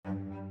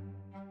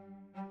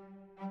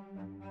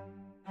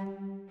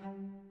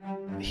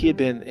He had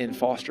been in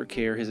foster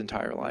care his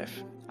entire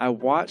life. I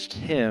watched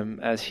him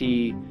as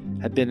he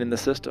had been in the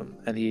system,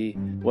 and he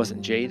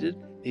wasn't jaded.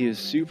 He was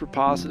super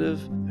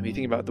positive. If you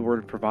think about the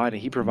word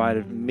providing, he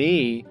provided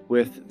me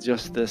with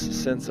just this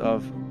sense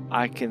of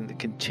I can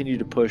continue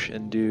to push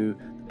and do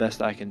the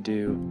best I can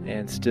do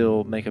and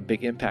still make a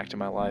big impact in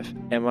my life.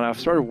 And when I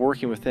started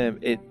working with him,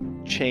 it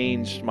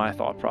changed my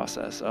thought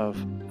process of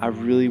I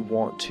really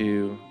want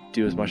to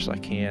do as much as I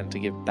can to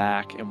give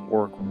back and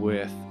work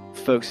with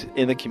folks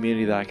in the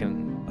community that I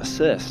can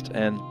assist.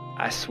 And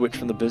I switched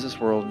from the business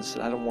world and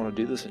said, I don't want to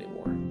do this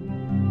anymore.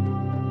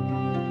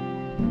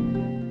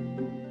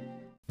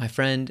 My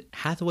friend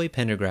Hathaway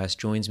Pendergrass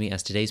joins me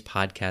as today's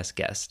podcast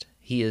guest.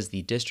 He is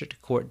the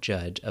District Court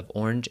Judge of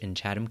Orange and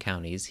Chatham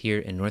Counties here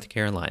in North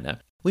Carolina.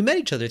 We met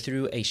each other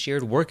through a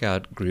shared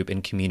workout group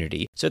and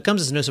community, so it comes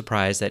as no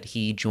surprise that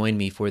he joined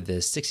me for the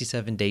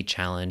 67-day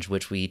challenge,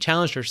 which we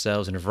challenged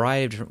ourselves in a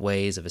variety of different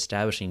ways of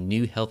establishing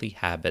new healthy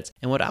habits.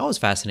 And what I was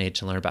fascinated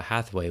to learn about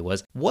Hathaway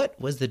was what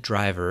was the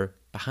driver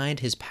behind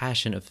his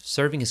passion of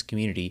serving his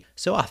community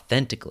so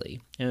authentically,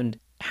 and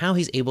how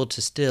he's able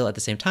to still, at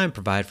the same time,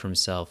 provide for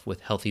himself with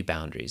healthy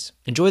boundaries.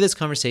 Enjoy this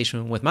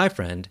conversation with my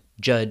friend,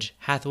 Judge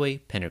Hathaway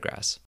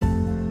Pendergrass.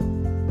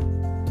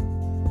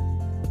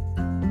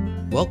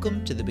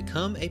 Welcome to the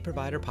Become a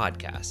Provider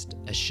podcast,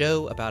 a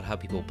show about how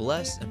people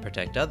bless and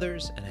protect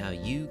others and how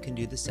you can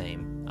do the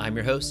same. I'm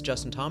your host,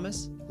 Justin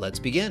Thomas. Let's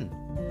begin.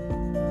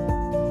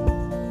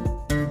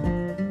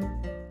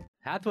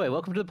 Hathaway,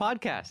 welcome to the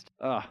podcast.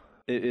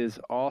 It is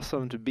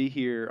awesome to be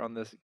here on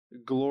this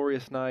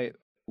glorious night.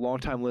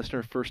 Longtime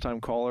listener, first-time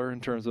caller in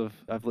terms of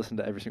I've listened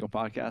to every single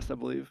podcast, I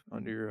believe,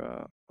 on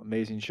your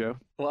amazing show.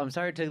 Well, I'm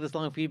sorry it took this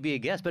long for you to be a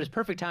guest, but it's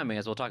perfect timing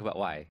as we'll talk about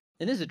why.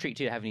 And this is a treat,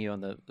 too, having you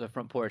on the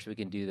front porch so we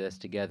can do this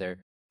together.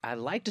 I'd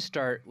like to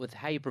start with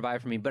how you provide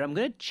for me, but I'm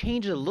going to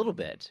change it a little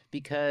bit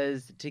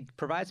because to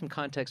provide some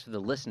context for the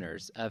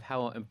listeners of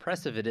how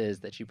impressive it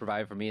is that you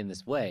provide for me in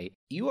this way,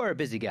 you are a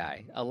busy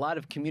guy, a lot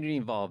of community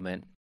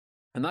involvement.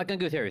 I'm not going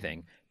to go through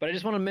everything, but I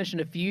just want to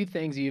mention a few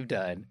things you've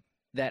done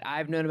that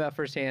I've known about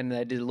firsthand, and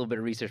I did a little bit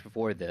of research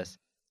before this,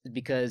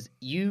 because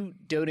you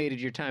donated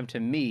your time to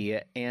me,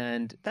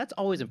 and that's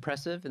always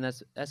impressive, and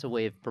that's a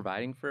way of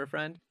providing for a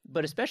friend,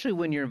 but especially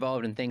when you're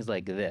involved in things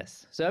like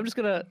this. So I'm just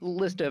going to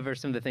list over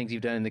some of the things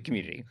you've done in the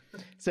community.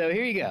 So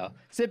here you go.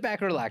 Sit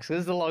back and relax.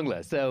 This is a long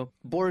list. So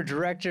Board of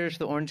Directors for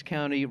the Orange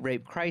County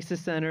Rape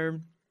Crisis Center,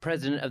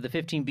 President of the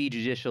 15B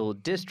Judicial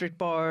District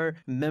Bar,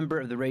 member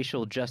of the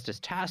Racial Justice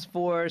Task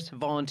Force,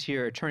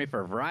 volunteer attorney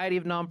for a variety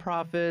of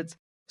nonprofits,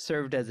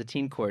 served as a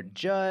teen court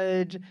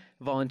judge,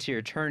 volunteer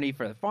attorney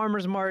for the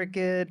farmers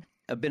market.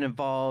 I've been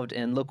involved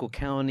in local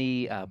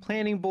county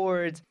planning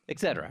boards,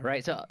 etc.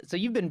 Right? So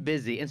you've been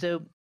busy. And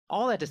so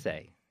all that to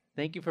say,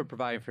 thank you for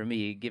providing for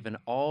me, given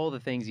all the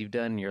things you've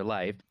done in your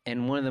life.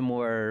 And one of the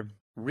more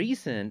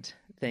recent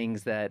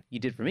things that you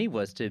did for me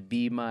was to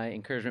be my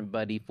encouragement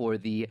buddy for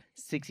the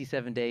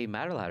 67-day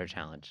Matter Ladder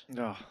Challenge.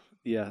 Oh,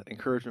 yeah.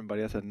 Encouragement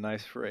buddy. That's a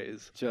nice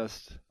phrase.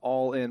 Just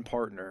all in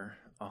partner.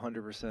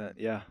 100%.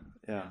 Yeah.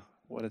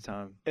 What a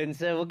time. And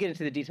so we'll get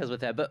into the details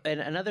with that. But in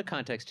another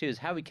context, too, is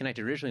how we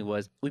connected originally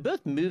was we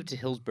both moved to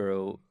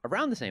Hillsborough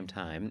around the same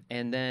time.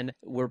 And then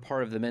we're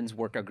part of the men's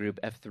workout group,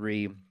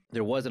 F3.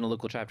 There wasn't a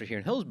local chapter here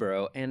in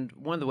Hillsborough. And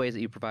one of the ways that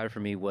you provided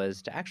for me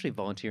was to actually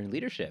volunteer in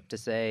leadership, to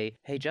say,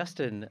 hey,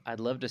 Justin, I'd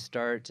love to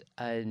start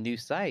a new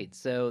site.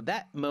 So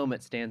that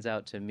moment stands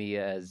out to me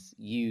as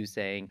you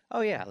saying,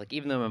 oh, yeah, like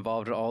even though I'm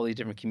involved in all these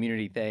different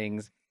community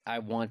things, I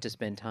want to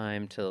spend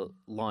time to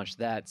launch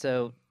that.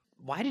 So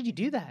why did you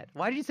do that?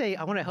 Why did you say,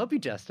 I want to help you,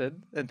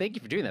 Justin? And thank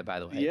you for doing that,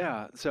 by the way.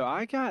 Yeah. So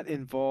I got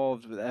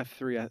involved with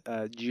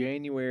F3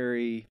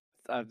 January,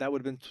 that would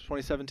have been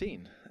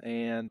 2017.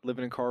 And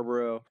living in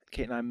Carrboro,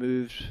 Kate and I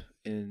moved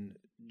in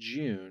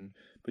June.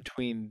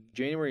 Between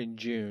January and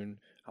June,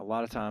 a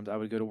lot of times I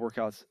would go to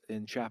workouts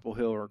in Chapel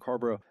Hill or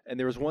Carrboro. And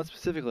there was one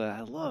specifically that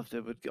I loved.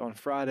 It would on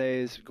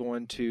Fridays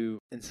going to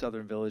in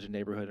Southern Village, a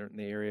neighborhood in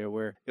the area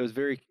where it was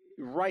very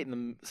right in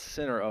the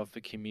center of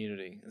the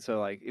community. And so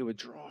like it would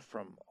draw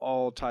from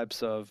all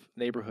types of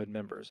neighborhood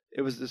members.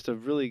 It was just a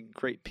really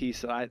great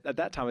piece that at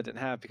that time I didn't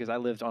have because I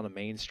lived on a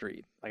main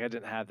street. Like I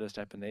didn't have those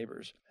type of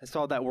neighbors. I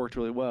saw that worked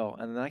really well.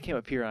 And then I came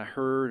up here and I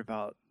heard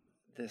about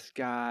this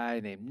guy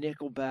named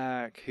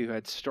Nickelback who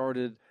had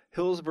started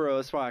Hillsborough.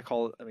 That's why I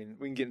call it, I mean,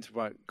 we can get into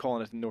why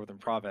calling it Northern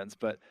Province,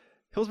 but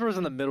Hillsborough's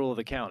in the middle of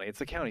the county. It's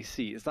the county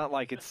seat. It's not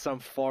like it's some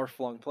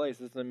far-flung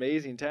place. It's an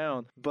amazing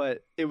town.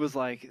 But it was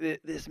like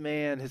this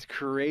man has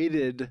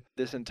created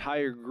this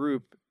entire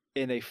group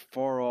in a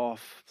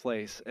far-off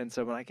place. And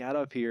so when I got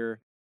up here,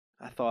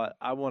 I thought,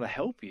 I want to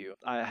help you.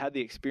 I had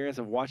the experience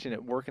of watching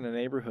it work in a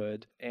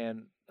neighborhood,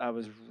 and I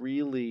was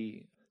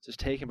really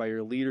just taken by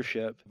your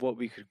leadership, what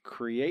we could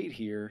create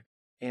here.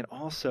 And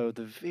also,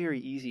 the very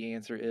easy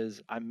answer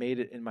is I made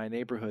it in my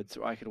neighborhood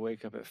so I could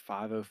wake up at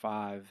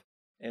 5:05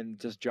 and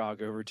just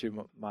jog over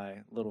to my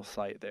little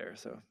site there.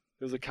 So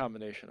it was a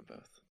combination of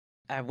both.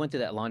 I went through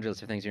that laundry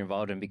list of things you're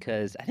involved in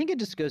because I think it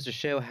just goes to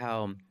show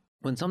how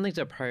when something's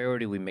a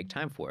priority, we make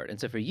time for it. And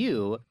so for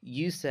you,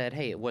 you said,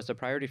 hey, what's a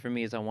priority for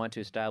me is I want to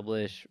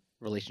establish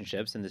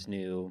relationships in this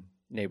new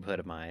neighborhood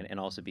of mine and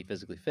also be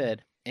physically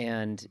fit.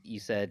 And you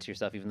said to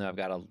yourself, even though I've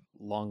got a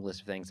long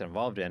list of things I'm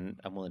involved in,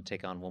 I'm willing to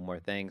take on one more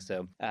thing.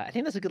 So I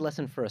think that's a good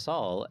lesson for us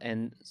all.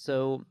 And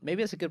so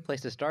maybe that's a good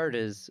place to start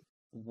is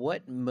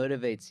what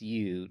motivates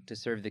you to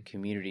serve the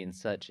community in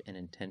such an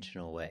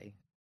intentional way?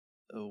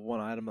 One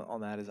item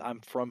on that is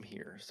I'm from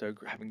here. So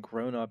having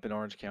grown up in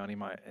Orange County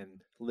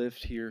and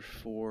lived here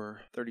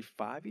for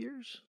 35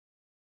 years,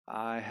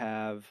 I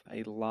have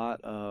a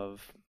lot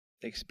of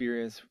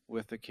experience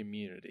with the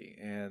community.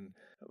 And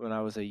when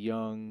I was a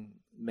young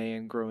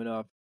man growing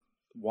up,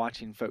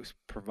 watching folks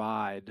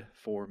provide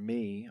for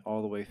me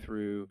all the way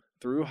through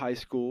high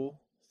school,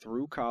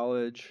 through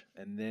college,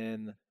 and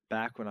then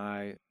back when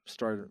I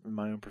started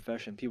my own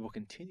profession, people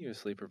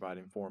continuously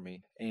providing for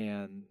me.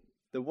 And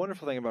the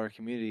wonderful thing about our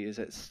community is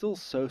that it's still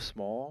so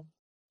small,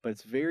 but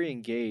it's very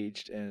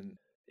engaged, and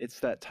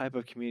it's that type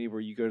of community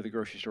where you go to the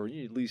grocery store and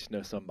you at least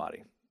know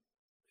somebody,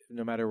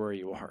 no matter where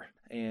you are.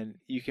 And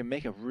you can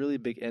make a really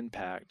big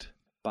impact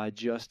by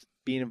just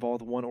being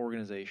involved in one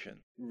organization,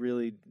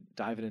 really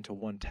diving into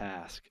one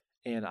task.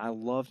 And I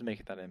loved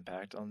making that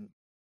impact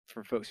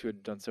for folks who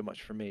had done so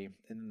much for me.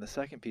 And then the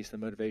second piece, the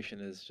motivation,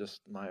 is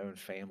just my own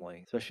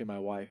family, especially my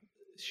wife.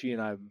 She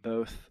and I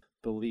both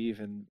believe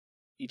in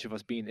each of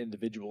us being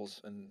individuals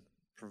and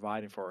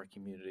providing for our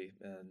community.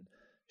 And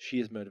she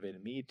has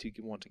motivated me to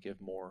want to give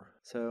more.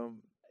 So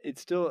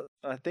it's still,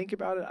 when I think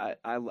about it,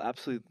 I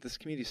absolutely, this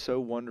community is so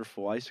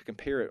wonderful. I used to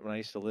compare it when I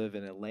used to live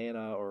in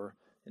Atlanta or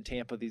in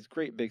Tampa, these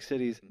great big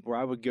cities where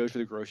I would go to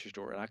the grocery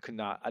store and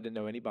I didn't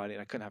know anybody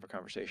and I couldn't have a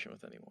conversation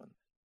with anyone.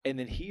 And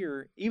then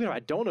here, even if I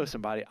don't know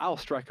somebody, I'll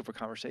strike up a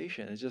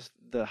conversation. It's just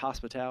the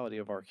hospitality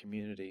of our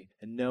community.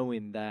 And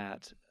knowing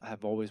that,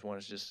 I've always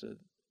wanted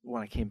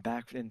when I came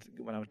back,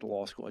 when I went to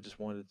law school, I just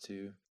wanted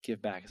to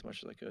give back as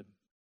much as I could.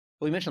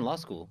 Well, you mentioned law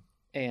school,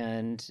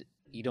 and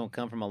you don't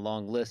come from a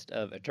long list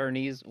of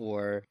attorneys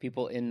or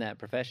people in that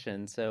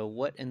profession. So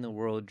what in the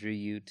world drew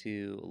you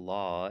to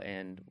law,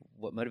 and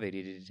what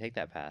motivated you to take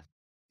that path?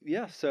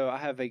 Yeah, so I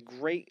have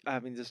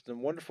just a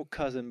wonderful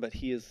cousin, but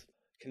he is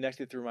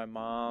connected through my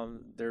mom.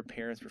 Their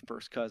parents were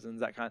first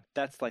cousins.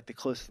 That's like the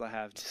closest I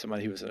have to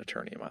somebody who was an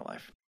attorney in my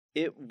life.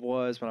 It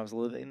was when I was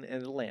living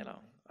in Atlanta.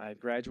 I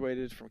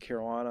graduated from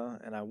Carolina,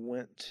 and I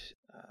went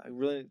a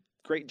really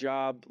great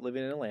job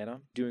living in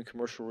Atlanta doing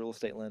commercial real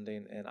estate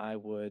lending, and I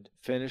would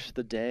finish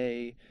the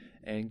day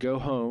and go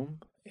home,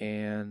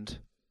 and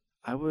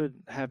I would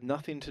have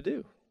nothing to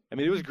do. I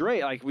mean, it was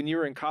great. Like when you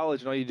were in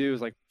college and all you do is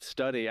like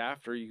study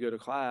after you go to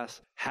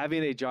class,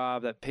 having a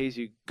job that pays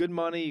you good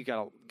money, you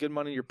got good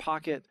money in your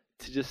pocket,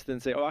 to just then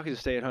say, oh, I could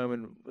just stay at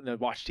home and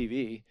watch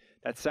TV.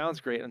 That sounds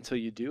great until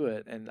you do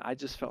it. And I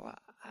just felt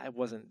I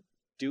wasn't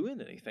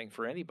doing anything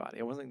for anybody.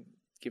 I wasn't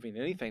giving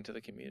anything to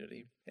the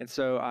community. And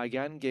so I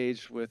got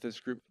engaged with this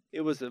group.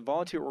 It was a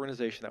volunteer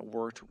organization that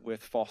worked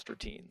with foster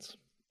teens.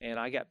 And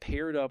I got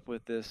paired up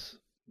with this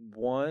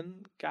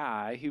one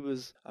guy. He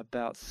was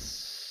about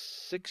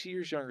 6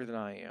 years younger than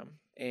I am,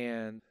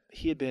 and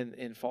he had been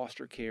in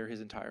foster care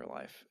his entire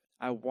life.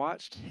 I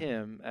watched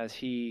him as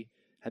he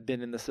had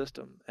been in the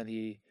system, and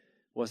he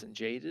wasn't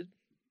jaded.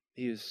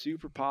 He was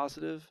super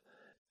positive.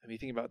 I mean,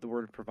 think about the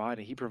word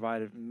providing. He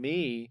provided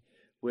me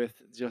with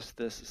just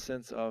this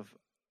sense of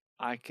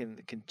I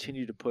can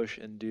continue to push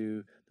and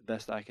do the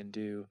best I can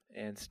do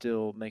and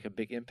still make a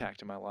big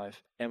impact in my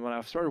life. And when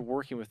I started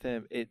working with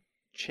him, it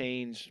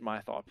changed my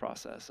thought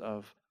process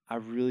of I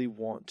really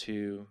want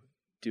to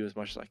do as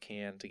much as I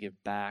can to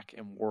give back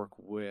and work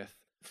with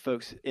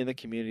folks in the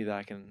community that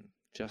I can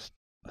just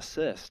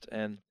assist.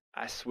 And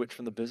I switched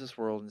from the business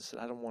world and said,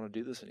 I don't want to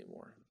do this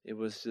anymore. It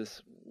was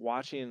just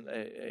watching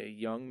a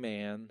young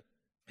man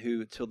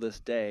who, till this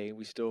day,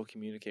 we still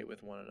communicate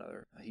with one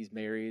another. He's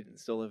married and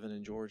still living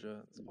in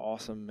Georgia. He's an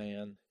awesome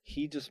man.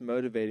 He just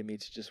motivated me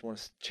to just want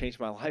to change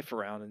my life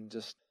around and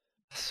just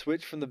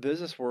switch from the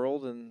business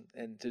world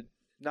and to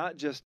not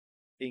just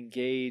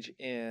engage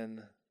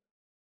in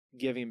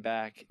giving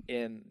back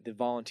in the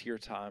volunteer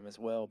time as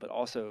well, but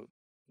also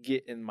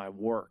get in my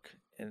work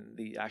and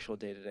the actual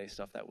day-to-day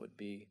stuff that would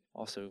be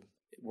also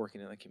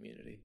working in the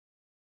community.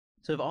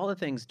 So of all the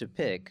things to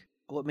pick,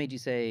 what made you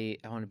say,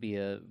 I want to be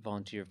a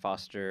volunteer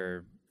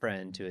foster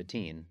friend to a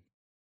teen?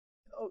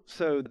 Oh,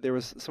 so there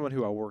was someone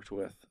who I worked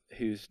with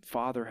whose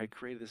father had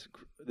created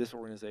this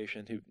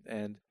organization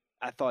and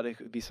I thought it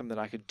could be something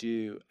I could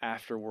do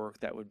after work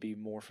that would be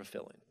more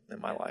fulfilling in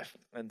my life.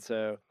 And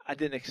so I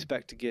didn't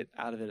expect to get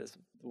out of it as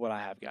what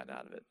I have gotten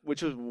out of it,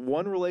 which was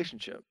one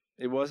relationship.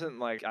 It wasn't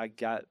like I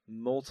got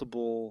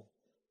multiple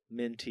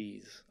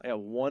mentees. I got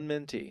one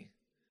mentee,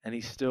 and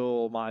he's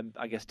still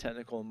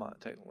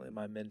technically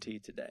my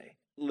mentee today.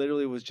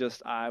 Literally was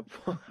just, I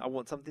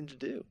want something to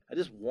do. I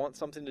just want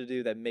something to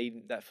do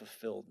that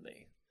fulfilled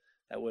me,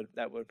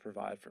 that would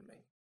provide for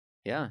me.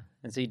 Yeah.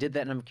 And so you did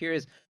that, and I'm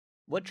curious,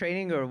 what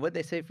training or what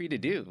they say for you to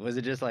do? Was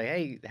it just like,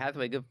 hey,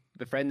 Hathaway, go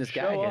befriend this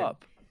guy? Show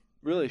up.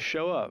 Really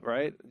show up,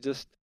 right?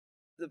 Just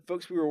the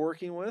folks we were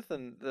working with,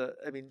 and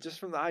just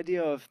from the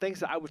idea of things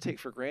that I would take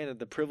for granted,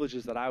 the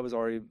privileges that I was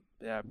already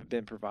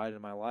been provided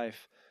in my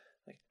life.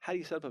 Like, how do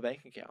you set up a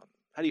bank account?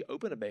 How do you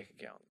open a bank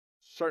account?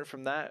 Starting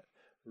from that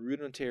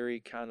rudimentary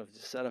kind of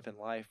setup in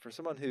life for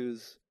someone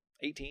who's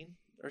 18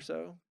 or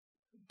so,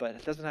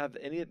 but doesn't have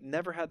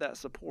never had that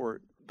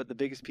support. But the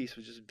biggest piece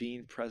was just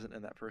being present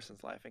in that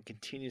person's life and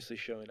continuously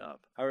showing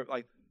up.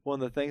 Like,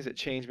 one of the things that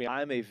changed me,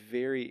 I'm a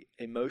very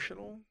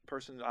emotional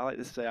person. I like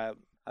to say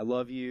I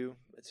love you.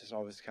 It's just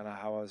always kind of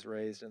how I was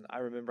raised. And I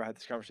remember I had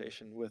this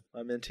conversation with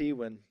my mentee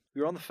when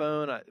we were on the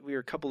phone. We were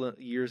a couple of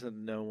years into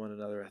knowing one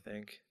another, I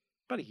think.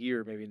 About a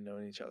year maybe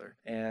knowing each other.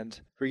 And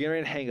we were getting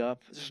ready to hang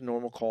up. It was just a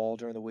normal call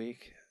during the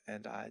week.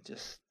 And I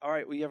just, all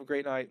right, well, you have a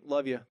great night.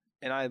 Love you.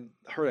 And I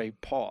heard a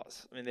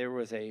pause. I mean, there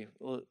was a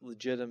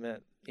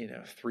legitimate,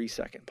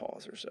 3-second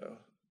pause or so.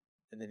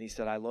 And then he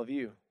said, I love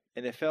you.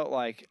 And it felt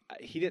like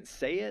he didn't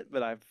say it,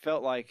 but I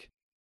felt like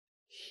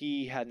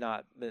he had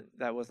not been,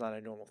 that was not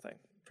a normal thing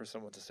for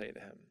someone to say to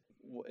him.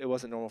 It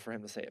wasn't normal for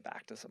him to say it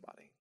back to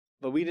somebody.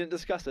 But we didn't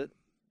discuss it.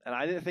 And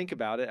I didn't think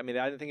about it. I mean,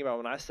 I didn't think about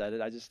it when I said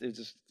it. It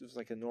was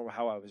like a normal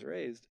how I was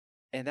raised.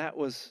 And it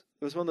was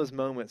one of those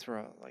moments where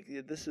I was like,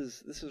 yeah, this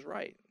is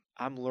right.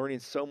 I'm learning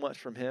so much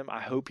from him.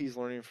 I hope he's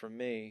learning from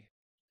me.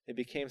 It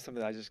became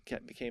something that I just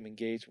became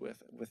engaged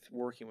with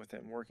working with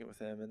him.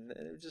 And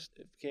it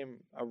became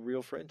a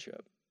real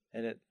friendship.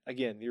 And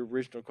again, the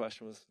original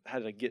question was, how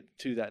did I get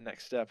to that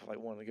next step of like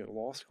wanting to go to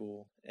law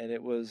school? And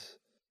it was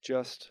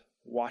just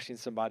watching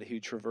somebody who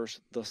traversed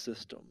the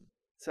system.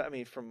 So, I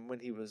mean, from when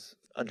he was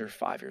under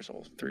 5 years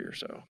old, 3 or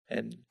so,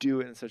 and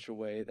do it in such a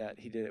way that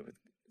he did it with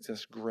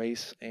just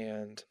grace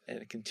and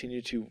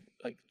continue to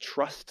like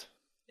trust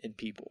in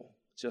people.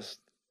 Just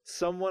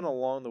someone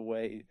along the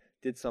way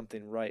did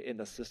something right in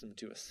the system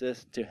to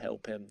assist, to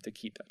help him to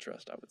keep that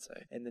trust, I would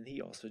say. And then he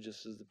also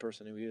just is the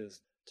person who he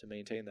is to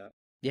maintain that.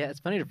 Yeah,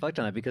 it's funny to reflect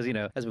on it because,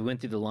 as we went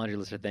through the laundry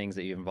list of things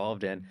that you're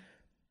involved in,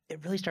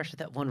 it really starts with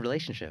that one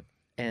relationship.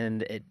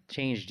 And it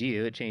changed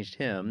you, it changed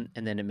him,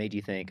 and then it made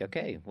you think,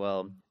 okay,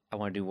 well, I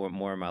want to do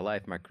more in my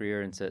life, my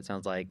career. And so it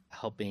sounds like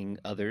helping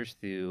others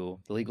through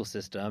the legal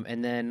system.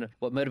 And then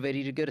what motivated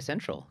you to go to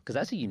Central? Because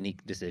that's a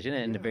unique decision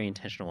and a very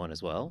intentional one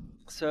as well.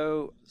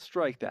 So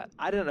strike that.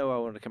 I didn't know I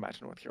wanted to come back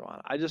to North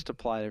Carolina. I just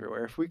applied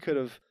everywhere. If we could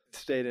have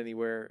stayed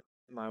anywhere,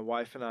 my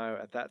wife and I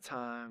at that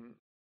time,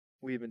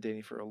 we had been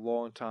dating for a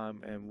long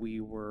time and we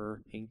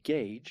were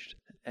engaged.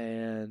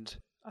 And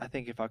I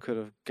think if I could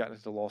have gotten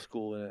into law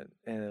school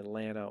in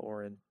Atlanta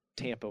or in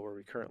Tampa, where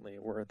we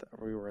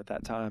were at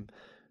that time,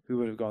 we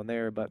would have gone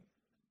there. But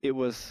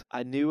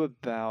I knew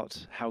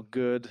about how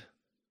good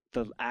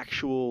the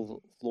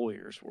actual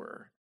lawyers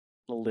were,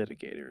 the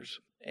litigators,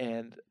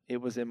 and it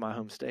was in my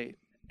home state.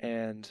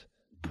 And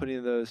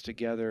putting those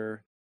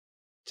together,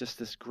 just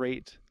this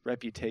great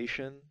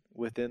reputation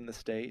within the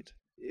state,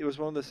 it was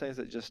one of those things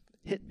that just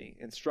hit me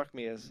and struck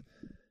me as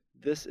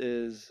this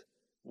is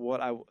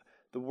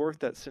the work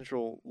that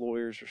Central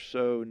lawyers are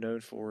so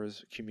known for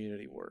is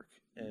community work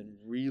and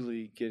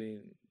really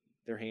getting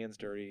their hands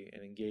dirty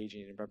and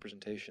engaging in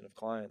representation of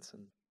clients.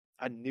 And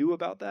I knew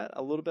about that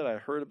a little bit. I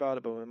heard about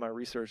it, but in my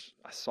research,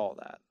 I saw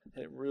that.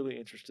 And it really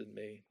interested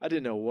me. I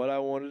didn't know what I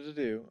wanted to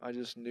do. I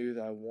just knew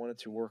that I wanted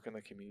to work in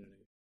the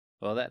community.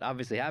 Well, that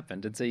obviously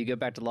happened. And so you go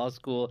back to law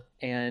school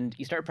and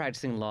you start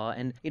practicing law.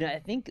 And, I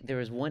think there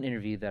was one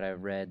interview that I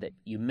read that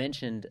you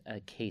mentioned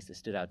a case that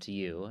stood out to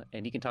you.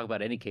 And you can talk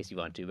about any case you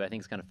want to, but I think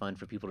it's kind of fun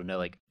for people to know,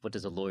 like, what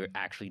does a lawyer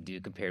actually do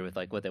compared with,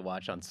 like, what they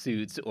watch on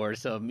Suits or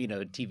some,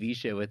 TV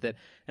show with it.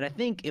 And I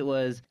think it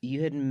was,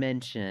 you had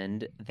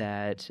mentioned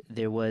that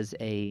there was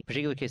a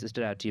particular case that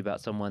stood out to you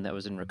about someone that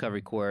was in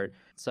recovery court,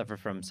 suffered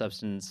from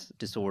substance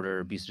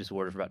disorder, abuse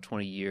disorder for about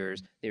 20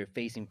 years. They were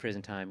facing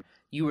prison time.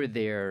 You were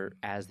there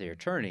as their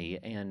attorney,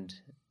 and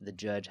the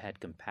judge had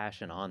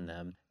compassion on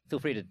them. Feel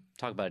free to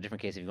talk about a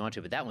different case if you want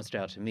to, but that one stood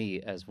out to me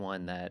as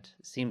one that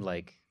seemed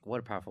like, what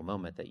a powerful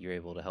moment that you're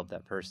able to help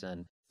that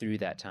person through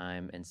that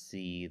time and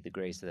see the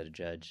grace that a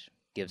judge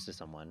gives to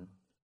someone.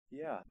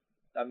 Yeah,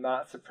 I'm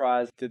not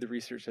surprised did the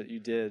research that you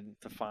did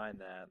to find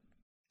that.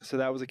 So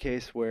that was a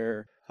case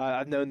where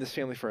I've known this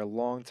family for a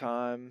long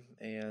time,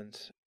 and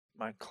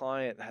my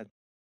client had,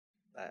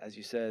 as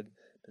you said,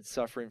 been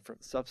suffering from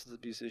substance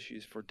abuse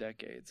issues for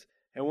decades.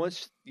 And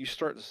once you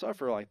start to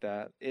suffer like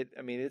that,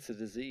 it's a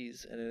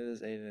disease, and it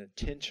is an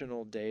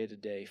intentional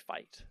day-to-day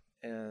fight.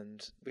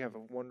 And we have a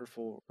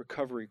wonderful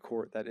recovery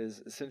court that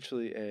is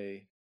essentially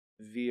a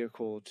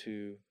vehicle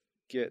to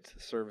get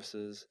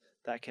services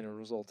that can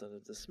result in a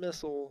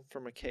dismissal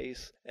from a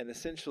case and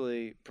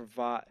essentially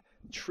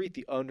treat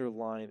the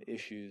underlying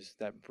issues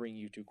that bring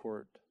you to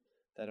court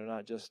that are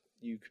not just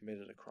you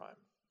committed a crime.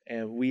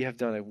 And we have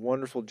done a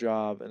wonderful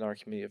job in our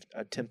community of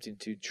attempting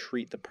to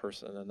treat the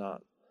person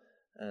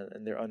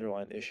and their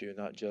underlying issue,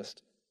 not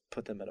just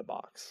put them in a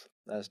box.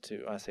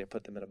 I say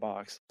put them in a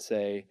box,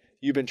 say,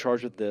 you've been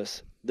charged with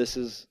this. This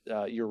is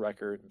your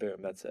record. Boom,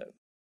 that's it.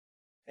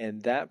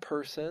 And that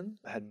person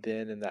had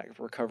been in that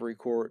recovery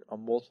court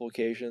on multiple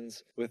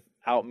occasions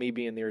without me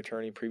being their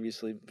attorney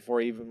previously,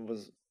 before I even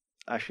was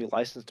actually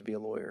licensed to be a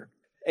lawyer.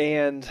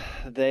 And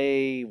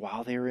they,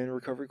 while they were in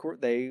recovery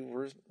court, they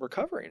were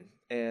recovering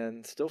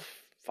and still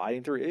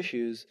fighting through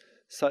issues,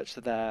 such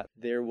that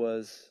there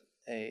was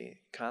a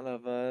kind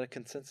of a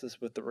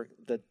consensus with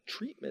the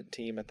treatment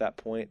team at that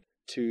point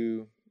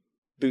to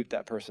boot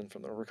that person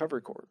from the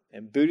recovery court.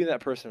 And booting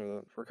that person from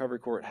the recovery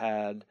court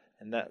had,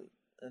 in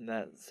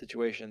that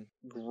situation,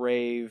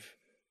 grave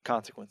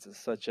consequences,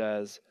 such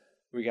as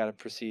we got to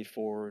proceed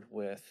forward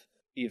with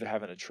either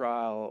having a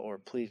trial or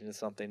pleading to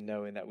something,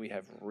 knowing that we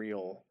have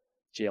real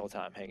jail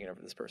time hanging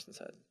over this person's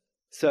head.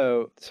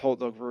 So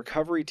the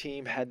recovery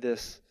team had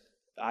this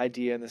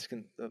idea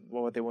and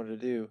what they wanted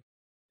to do.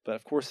 But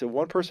of course, the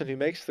one person who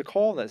makes the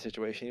call in that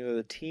situation, even though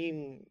the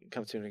team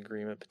comes to an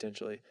agreement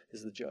potentially,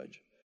 is the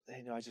judge.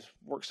 I just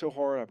worked so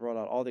hard. I brought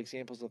out all the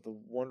examples of the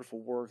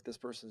wonderful work this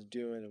person's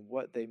doing and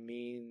what they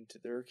mean to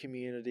their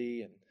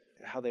community and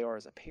how they are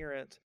as a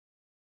parent,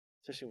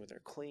 especially when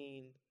they're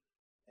clean,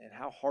 and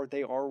how hard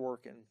they are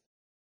working.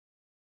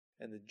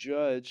 And the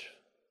judge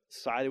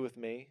sided with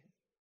me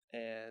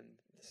and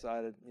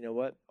decided, you know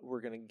what, we're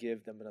going to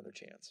give them another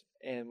chance.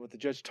 And what the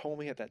judge told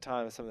me at that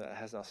time is something that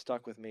has now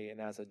stuck with me,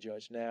 and as a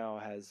judge now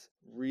has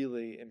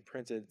really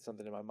imprinted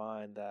something in my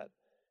mind. That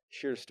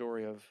shared a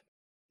story of,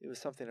 it was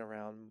something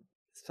around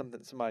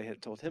somebody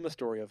had told him a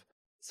story of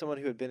someone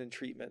who had been in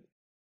treatment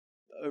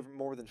over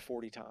more than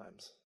 40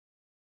 times,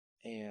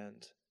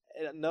 and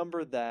a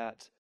number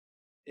that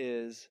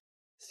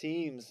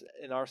seems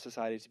in our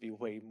society to be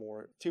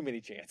too many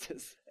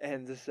chances.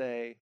 And to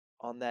say,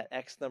 on that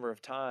X number of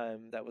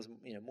time that was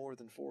more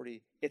than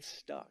 40, it's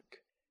stuck.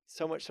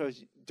 So much so,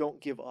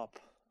 don't give up.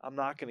 I'm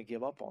not going to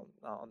give up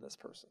on this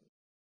person.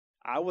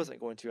 I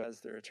wasn't going to as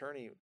their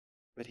attorney,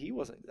 but he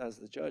wasn't as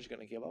the judge going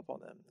to give up on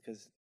them,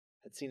 because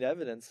I'd seen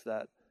evidence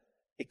that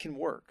it can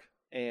work.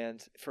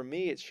 And for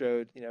me, it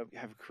showed,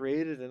 have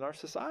created in our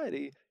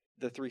society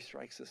the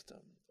 3-strike system,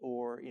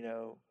 or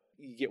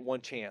you get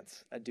one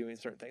chance at doing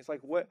certain things.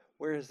 Like,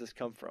 where does this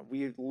come from?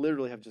 We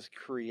literally have just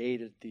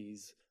created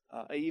these.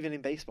 Even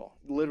in baseball,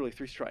 literally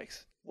 3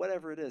 strikes.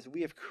 Whatever it is,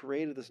 we have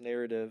created this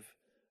narrative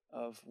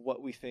of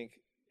what we think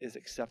is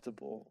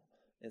acceptable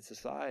in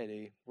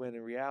society, when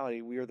in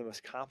reality, we are the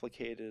most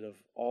complicated of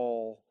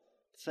all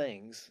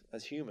things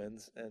as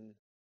humans. And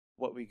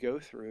what we go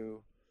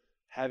through,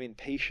 having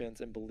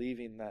patience and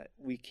believing that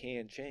we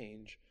can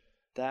change,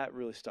 that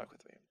really stuck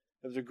with me.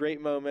 It was a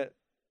great moment.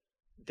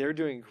 They're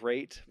doing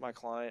great. My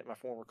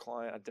former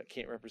client, I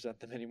can't represent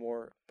them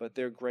anymore, but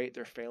they're great.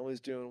 Their family's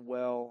doing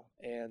well.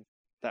 And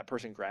that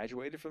person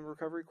graduated from the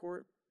recovery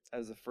court. That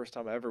was the first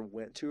time I ever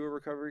went to a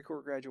recovery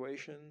court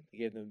graduation. I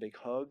gave them a big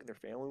hug. Their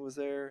family was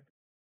there.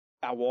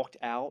 I walked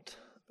out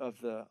of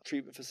the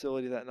treatment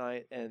facility that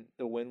night, and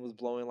the wind was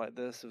blowing like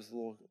this. It was a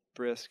little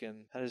brisk,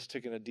 and I just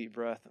took in a deep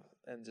breath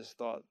and just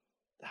thought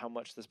how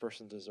much this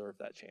person deserved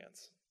that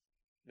chance.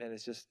 And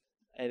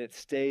it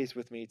stays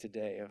with me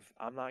today of,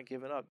 I'm not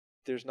giving up.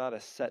 There's not a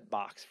set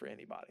box for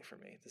anybody for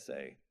me to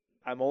say,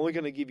 I'm only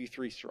going to give you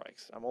 3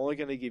 strikes. I'm only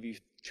going to give you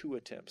 2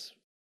 attempts.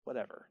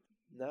 Whatever.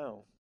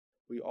 No,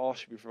 we all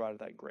should be provided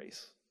that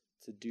grace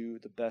to do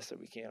the best that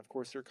we can. Of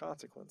course, there are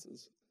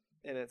consequences.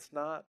 And it's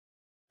not,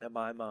 in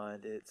my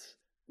mind, it's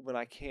when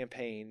I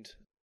campaigned,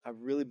 I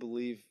really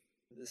believe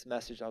this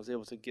message I was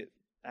able to get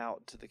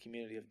out to the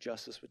community of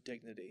justice with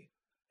dignity,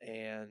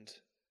 and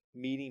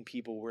meeting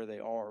people where they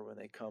are when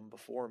they come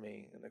before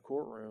me in the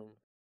courtroom.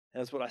 And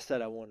that's what I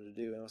said I wanted to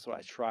do, and that's what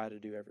I try to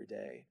do every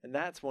day. And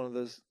that's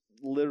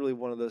literally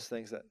one of those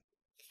things that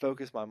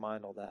focused my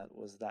mind on, that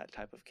was that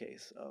type of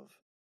case of,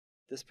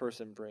 this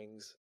person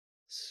brings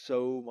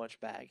so much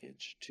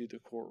baggage to the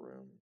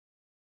courtroom,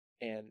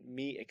 and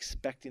me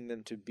expecting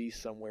them to be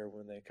somewhere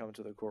when they come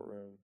to the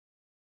courtroom,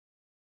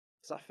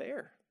 it's not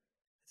fair.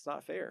 It's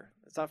not fair.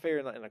 It's not fair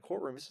in a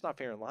courtroom. It's just not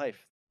fair in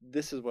life.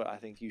 This is what I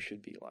think you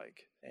should be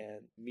like.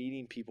 And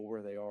meeting people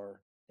where they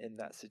are in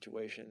that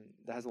situation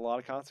that has a lot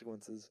of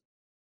consequences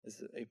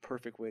is a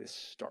perfect way to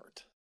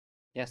start.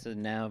 Yeah, so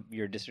now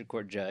you're a district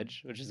court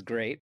judge, which is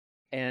great.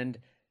 And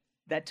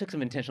that took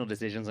some intentional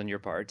decisions on your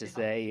part to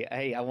say,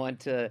 hey, I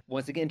want to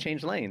once again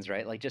change lanes,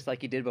 right? Like just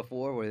like you did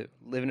before, with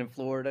living in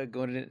Florida,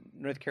 going to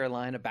North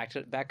Carolina,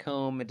 back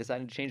home, and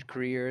deciding to change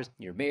careers.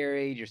 You're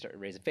married, you're starting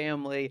to raise a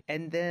family,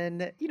 and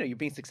then you're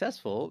being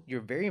successful.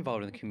 You're very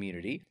involved in the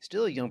community,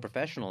 still a young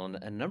professional in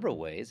a number of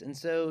ways. And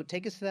so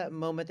take us to that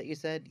moment that you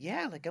said,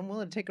 yeah, like I'm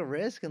willing to take a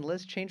risk and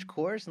let's change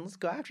course and let's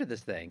go after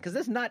this thing, because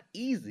it's not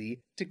easy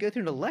to go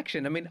through an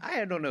election. I mean,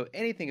 I don't know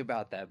anything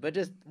about that, but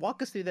just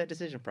walk us through that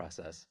decision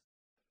process.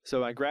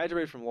 So I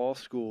graduated from law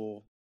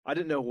school. I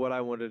didn't know what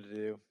I wanted to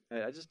do.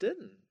 I just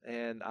didn't.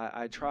 And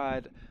I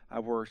tried. I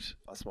worked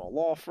a small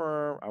law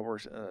firm. I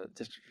worked in a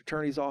district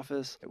attorney's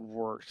office. I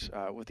worked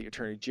with the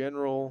attorney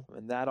general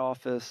in that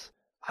office.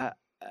 I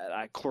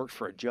clerked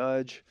for a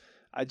judge.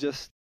 I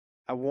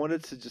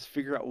wanted to just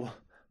figure out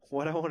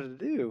what I wanted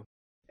to do.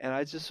 And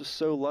I just was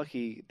so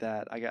lucky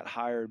that I got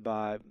hired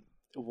by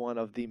one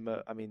of the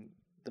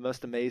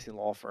most amazing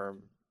law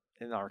firm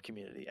in our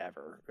community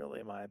ever, really,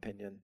 in my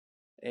opinion.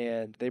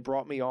 And they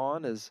brought me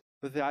on as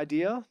with the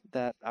idea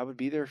that I would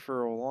be there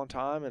for a long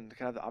time and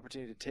kind of the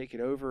opportunity to take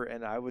it over.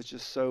 And I was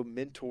just so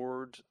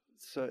mentored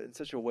so in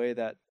such a way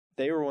that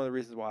they were one of the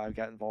reasons why I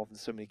got involved in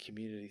so many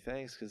community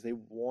things, because they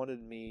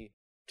wanted me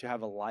to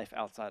have a life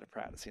outside of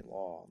practicing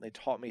law. They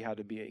taught me how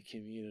to be a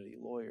community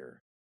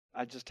lawyer.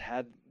 I just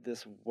had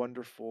this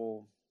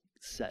wonderful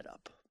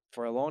setup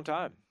for a long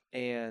time.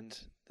 And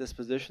this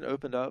position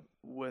opened up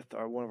with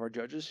one of our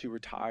judges who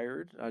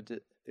retired.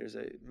 There's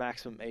a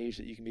maximum age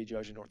that you can be a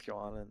judge in North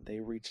Carolina, and they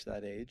reached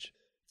that age.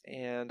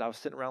 And I was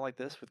sitting around like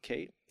this with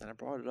Kate, and I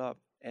brought it up.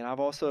 And I've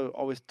also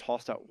always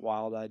tossed out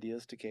wild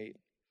ideas to Kate.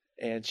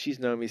 And she's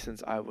known me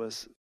since I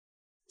was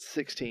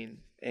 16,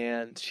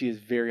 and she is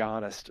very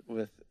honest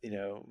with,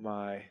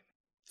 my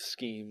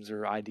schemes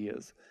or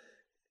ideas.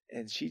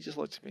 And she just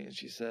looked at me and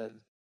she said,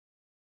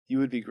 "You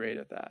would be great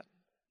at that.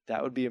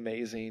 That would be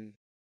amazing.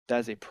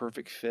 That's a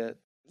perfect fit.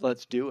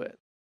 Let's do it."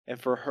 And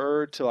for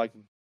her to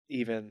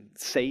even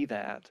say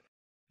that,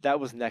 that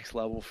was next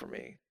level for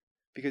me.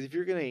 Because if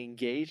you're going to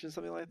engage in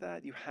something like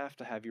that, you have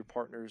to have your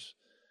partner's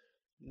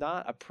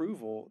not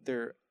approval,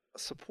 their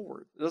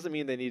support. It doesn't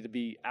mean they need to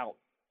be out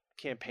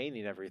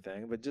campaigning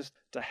everything, but just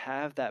to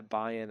have that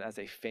buy-in as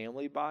a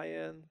family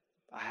buy-in,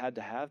 I had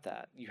to have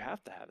that. You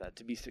have to have that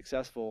to be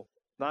successful,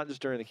 not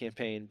just during the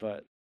campaign,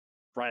 but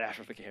right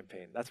after the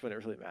campaign. That's when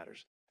it really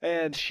matters.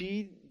 And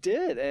she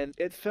did, and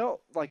it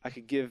felt like I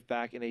could give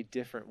back in a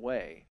different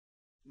way.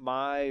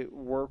 My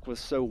work was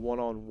so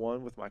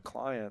one-on-one with my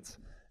clients,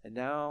 and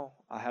now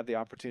I have the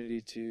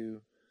opportunity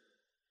to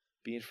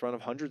be in front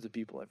of hundreds of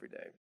people every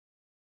day,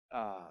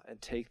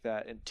 and take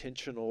that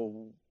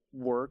intentional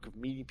work of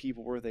meeting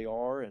people where they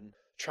are and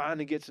trying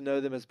to get to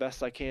know them as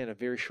best I can in a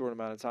very short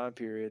amount of time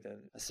period,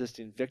 and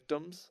assisting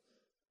victims,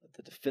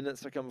 the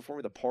defendants that come before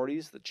me, the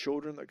parties, the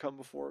children that come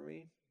before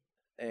me.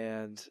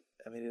 And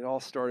I mean, it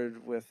all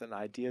started with an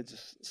idea,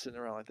 just sitting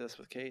around like this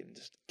with Kate and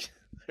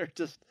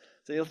just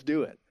say, "Let's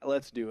do it.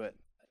 Let's do it."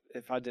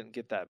 If I didn't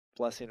get that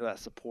blessing or that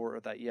support or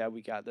that, "Yeah,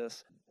 we got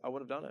this," I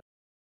wouldn't have done it.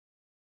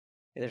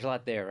 There's a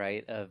lot there,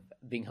 right? Of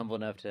being humble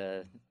enough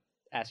to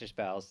ask your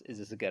spouse, is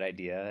this a good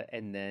idea?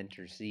 And then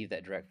to receive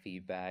that direct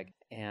feedback.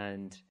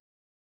 And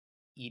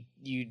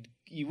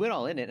you went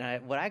all in it.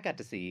 And what I got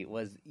to see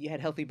was you had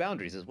healthy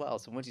boundaries as well.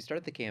 So once you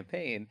started the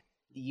campaign,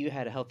 you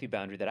had a healthy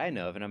boundary that I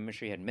know of, and I'm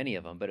sure you had many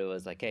of them, but it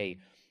was like, "Hey,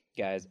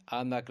 guys,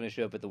 I'm not going to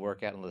show up at the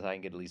workout unless I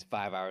can get at least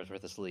 5 hours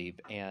worth of sleep."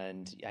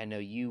 And I know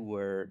you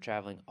were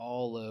traveling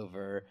all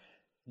over,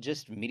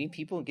 just meeting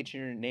people and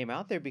getting your name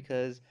out there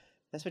because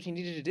that's what you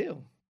needed to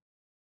do.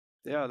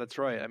 Yeah, that's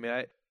right. I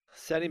mean,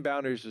 setting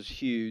boundaries was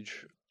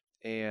huge,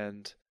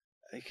 and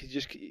you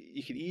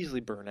could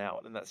easily burn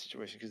out in that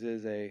situation,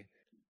 because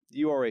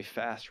you are a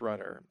fast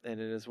runner,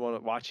 and it is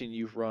watching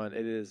you run.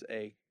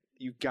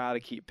 You got to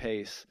keep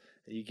pace,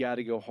 and you got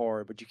to go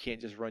hard, but you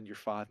can't just run your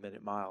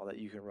 5-minute mile that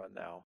you can run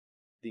now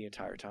the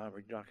entire time, or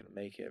you're not going to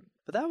make it.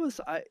 But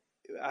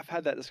I've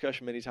had that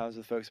discussion many times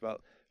with folks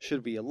about,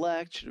 should we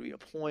elect, should we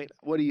appoint?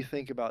 What do you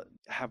think about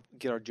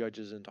get our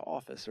judges into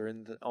office or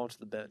onto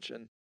the bench?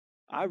 And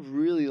I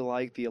really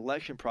like the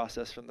election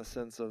process from the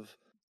sense of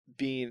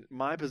being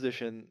my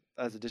position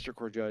as a district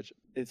court judge.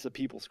 It's a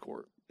people's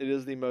court. It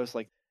is the most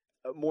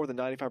more than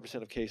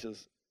 95% of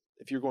cases,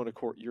 if you're going to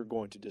court, you're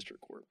going to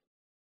district court.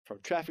 From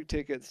traffic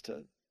tickets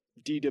to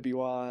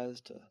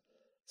DWIs to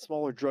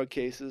smaller drug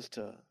cases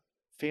to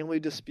family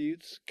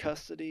disputes,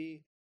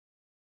 custody,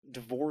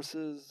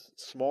 divorces,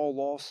 small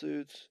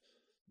lawsuits,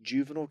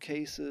 juvenile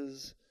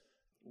cases.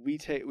 We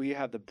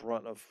have the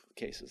brunt of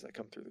cases that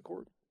come through the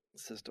court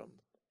system.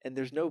 And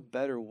there's no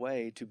better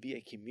way to be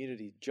a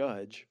community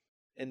judge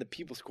in the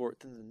people's court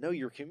than to know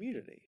your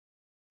community.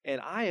 And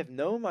I have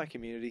known my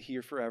community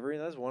here forever, and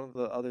that's one of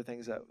the other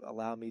things that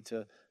allow me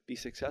to be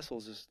successful,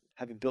 is just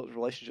having built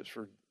relationships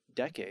for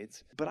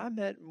decades. But I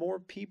met more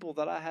people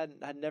that I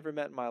had never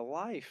met in my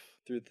life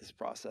through this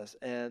process.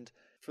 And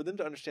for them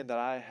to understand that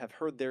I have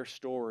heard their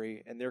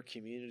story and their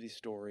community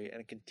story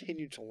and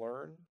continue to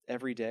learn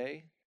every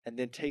day and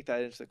then take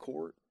that into the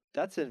court,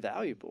 that's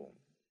invaluable.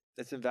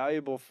 It's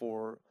invaluable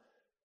for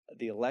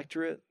the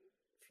electorate,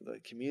 for the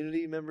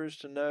community members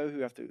to know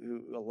who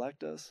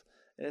elect us.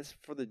 And it's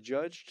for the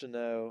judge to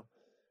know,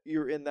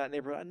 you're in that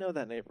neighborhood. I know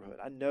that neighborhood.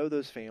 I know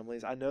those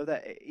families. I know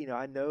that,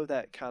 I know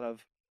that kind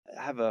of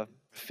have a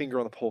finger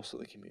on the pulse of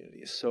the community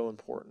is so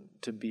important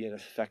to be an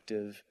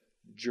effective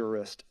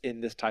jurist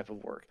in this type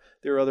of work.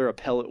 There are other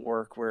appellate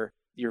work where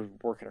you're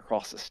working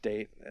across the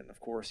state, and of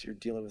course you're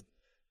dealing with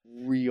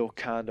real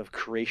kind of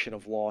creation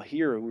of law.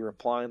 Here we're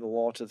applying the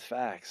law to the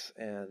facts,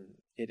 and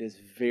it is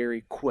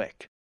very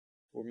quick.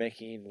 We're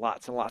making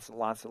lots and lots and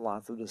lots and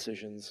lots of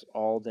decisions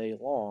all day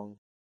long.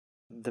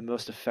 The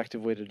most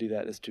effective way to do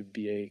that is to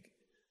be a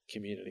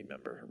community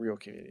member, a real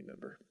community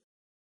member.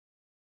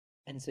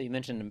 And so you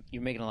mentioned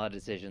you're making a lot of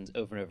decisions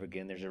over and over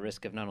again. There's a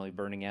risk of not only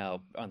burning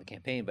out on the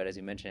campaign, but as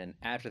you mentioned,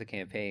 after the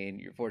campaign,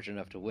 you're fortunate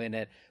enough to win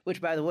it,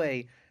 which, by the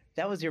way,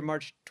 that was your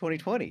March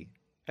 2020.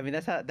 I mean,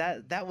 that's how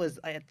that was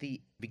at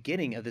the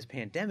beginning of this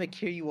pandemic.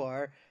 Here you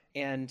are,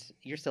 and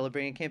you're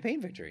celebrating a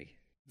campaign victory.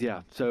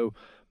 Yeah. So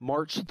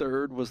March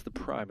 3rd was the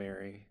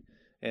primary,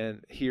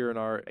 and here in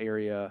our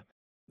area,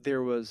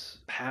 there was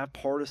half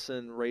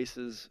partisan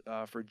races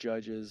for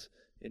judges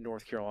in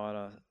North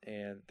Carolina,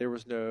 and there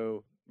was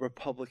no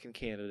Republican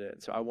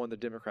candidate. So I won the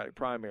Democratic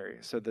primary.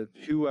 So that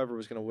whoever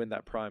was going to win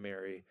that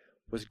primary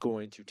was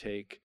going to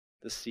take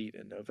the seat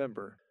in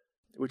November,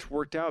 which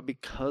worked out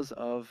because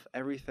of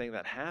everything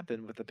that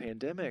happened with the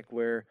pandemic,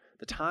 where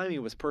the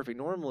timing was perfect.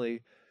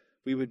 Normally,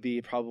 we would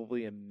be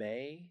probably in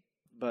May,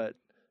 but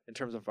in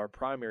terms of our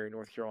primary in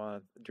North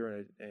Carolina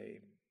during a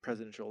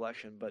presidential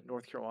election, but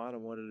North Carolina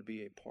wanted to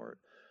be a part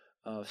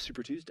of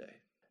Super Tuesday.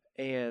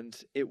 And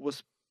it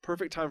was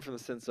perfect time from the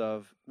sense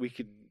of we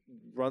could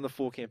run the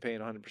full campaign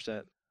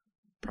 100%.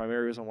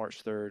 Primary was on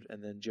March 3rd,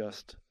 and then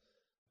just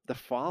the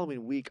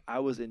following week, I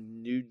was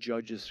in new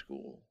judges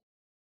school.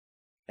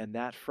 And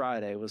that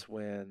Friday was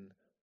when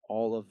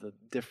all of the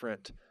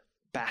different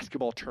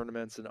basketball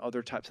tournaments and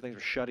other types of things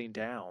were shutting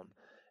down.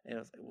 And I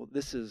was like, well,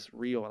 this is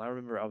real. And I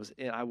remember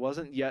I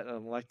wasn't yet an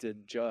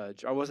elected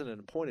judge. I wasn't an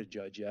appointed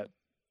judge yet.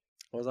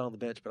 I was on the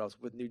bench, but I was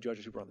with new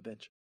judges who were on the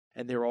bench.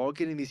 And they were all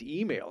getting these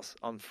emails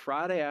on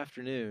Friday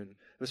afternoon.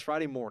 It was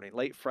Friday morning,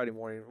 late Friday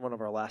morning, one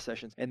of our last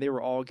sessions. And they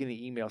were all getting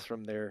emails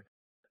from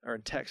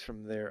texts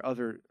from their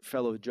other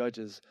fellow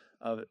judges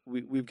of,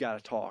 we've got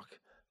to talk.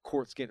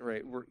 Court's getting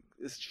ready.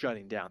 It's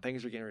shutting down.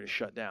 Things are getting ready to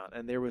shut down.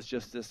 And there was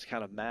just this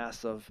kind of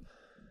mass of,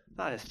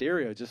 not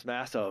hysteria, just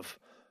mass of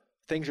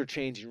things are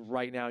changing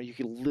right now. You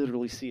can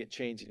literally see it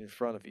changing in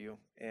front of you.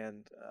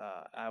 And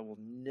I will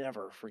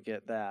never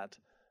forget that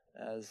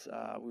as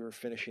we were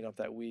finishing up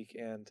that week.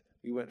 And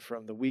we went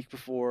from the week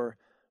before,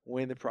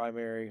 winning the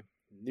primary,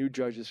 new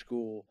judges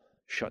school,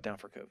 shut down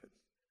for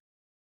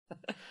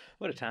COVID.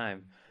 What a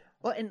time.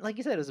 Well, and like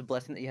you said, it was a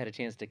blessing that you had a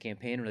chance to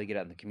campaign, really get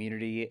out in the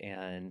community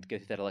and go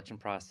through that election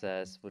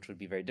process, which would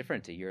be very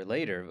different a year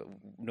later. But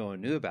no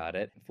one knew about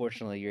it.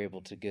 Fortunately, you're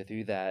able to go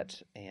through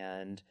that.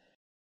 And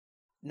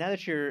now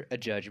that you're a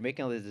judge, you're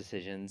making all these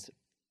decisions,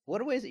 what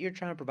are ways that you're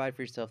trying to provide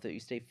for yourself that you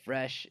stay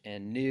fresh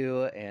and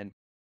new? And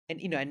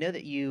I know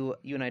that you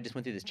and I just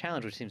went through this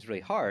challenge, which seems really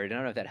hard. I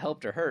don't know if that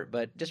helped or hurt,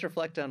 but just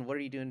reflect on what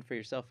are you doing for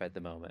yourself at the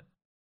moment?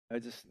 I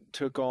just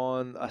took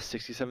on a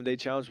 67-day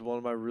challenge with one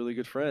of my really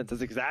good friends.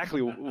 That's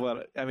exactly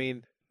what I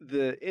mean.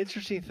 The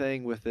interesting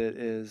thing with it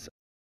is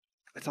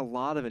it's a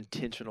lot of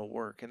intentional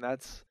work, and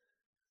that's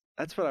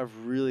what I've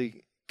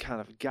really kind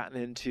of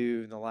gotten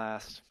into in the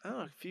last,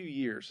 few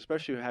years,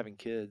 especially with having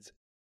kids,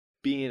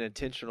 being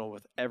intentional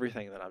with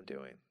everything that I'm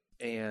doing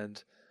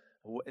and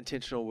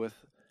intentional with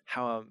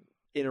how I'm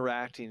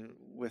interacting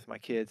with my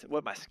kids,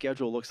 what my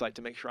schedule looks like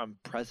to make sure I'm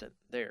present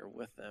there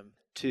with them,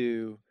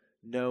 to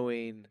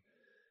knowing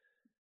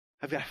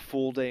I've got a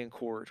full day in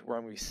court where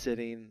I'm going to be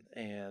sitting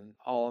and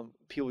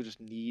people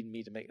just need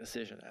me to make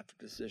decision after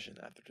decision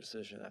after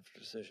decision after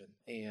decision.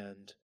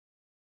 And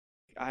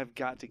I've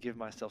got to give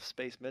myself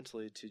space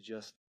mentally to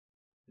just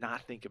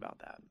not think about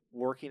that.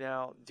 Working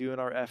out, doing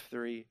our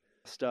F3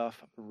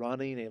 stuff,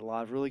 running a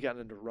lot. I've really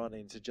gotten into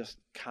running to just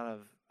kind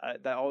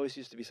of, that always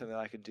used to be something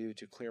that I could do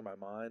to clear my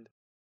mind.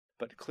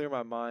 But to clear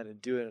my mind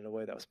and do it in a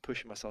way that was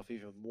pushing myself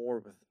even more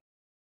with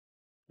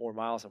more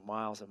miles and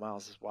miles and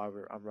miles is why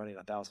I'm running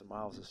 1,000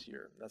 miles this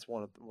year. That's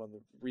one of the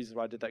reasons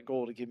why I did that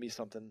goal, to give me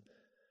something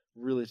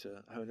really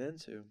to hone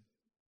into.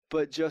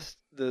 But just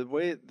the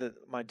way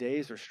that my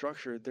days are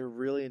structured, they're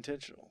really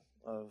intentional.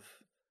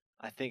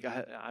 I think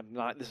I'm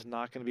not. This is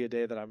not going to be a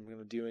day that I'm going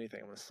to do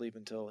anything. I'm going to sleep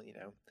until I'm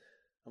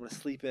going to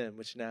sleep in.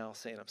 Which now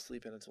saying I'm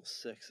sleeping until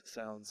 6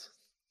 sounds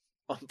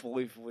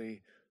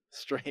unbelievably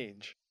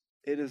strange.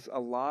 It is a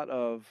lot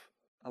of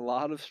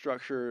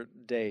structured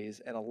days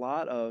and a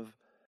lot of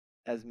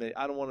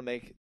I don't want to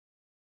make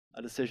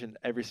a decision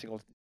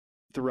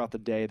throughout the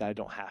day that I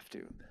don't have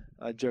to.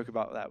 I joke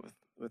about that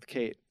with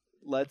Kate.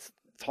 Let's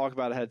talk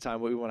about ahead of time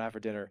what we want to have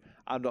for dinner.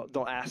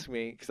 Don't ask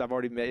me because I've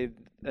already made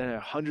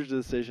hundreds of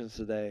decisions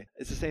today.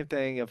 It's the same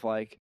thing of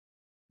like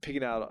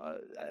picking out.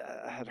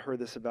 I had heard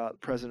this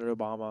about President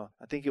Obama.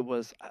 I think it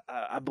was.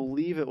 I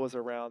believe it was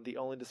around the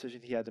only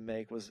decision he had to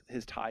make was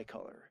his tie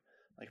color,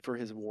 like for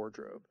his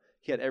wardrobe.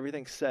 He had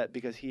everything set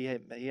because he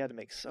had to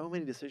make so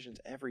many decisions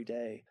every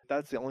day.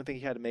 That's the only thing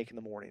he had to make in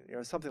the morning.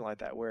 Something like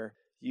that, where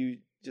you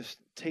just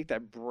take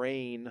that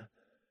brain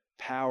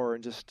power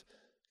and just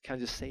kind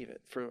of just save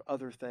it for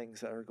other things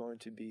that are going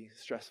to be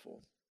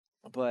stressful.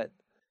 But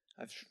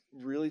I've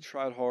really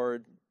tried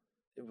hard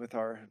with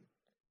our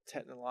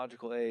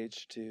technological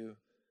age to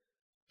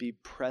be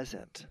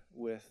present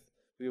with.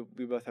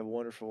 We both have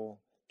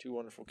two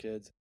wonderful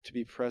kids. To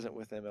be present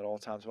with them at all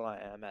times when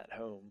I am at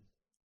home.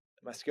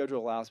 My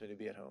schedule allows me to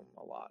be at home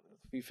a lot.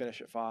 If we finish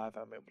at 5,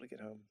 I'm able to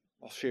get home.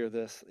 I'll share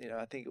this.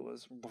 I think it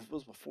was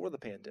before the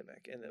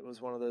pandemic, and it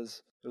was one of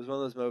those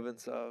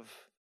moments of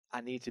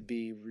I need to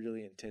be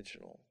really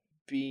intentional,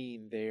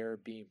 being there,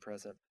 being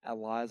present.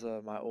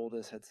 Eliza, my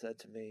oldest, had said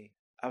to me,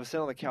 I was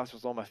sitting on the couch, I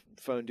was on my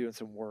phone doing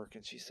some work,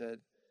 and she said,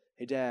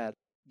 "Hey, Dad,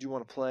 do you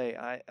want to play?"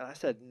 And I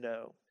said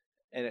no,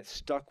 and it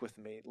stuck with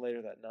me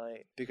later that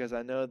night because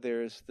I know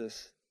there's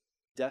this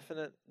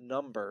definite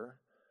number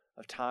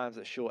of times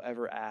that she'll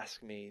ever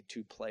ask me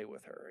to play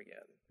with her again.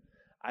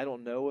 I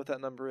don't know what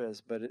that number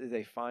is, but it is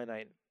a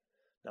finite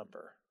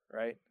number,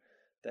 right?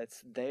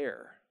 That's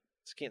there.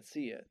 Just can't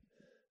see it.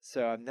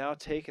 So I've now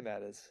taken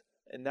that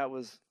and that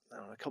was, I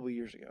don't know, a couple of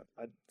years ago.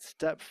 I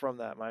stepped from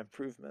that, my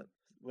improvement.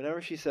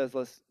 Whenever she says,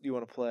 you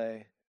want to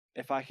play,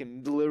 if I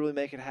can literally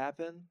make it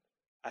happen,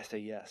 I say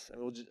yes.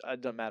 And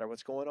it doesn't matter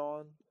what's going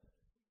on,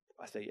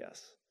 I say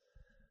yes.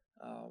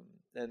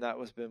 And that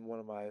has been one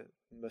of my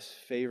most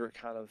favorite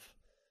kind of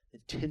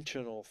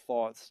intentional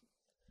thoughts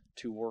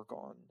to work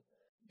on,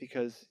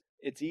 because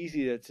it's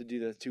easy to do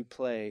the to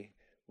play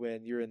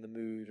when you're in the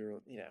mood, or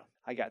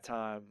I got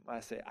time. I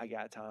say I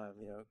got time,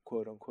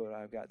 quote unquote,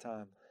 I've got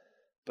time.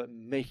 But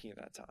making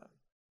that time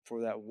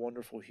for that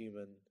wonderful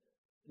human,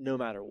 no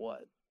matter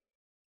what,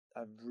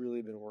 I've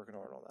really been working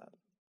hard on that.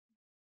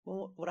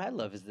 Well, what I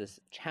love is this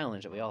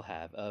challenge that we all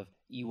have of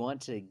you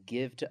want to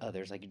give to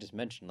others, like you just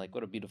mentioned, like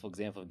what a beautiful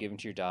example of giving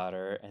to your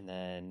daughter and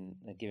then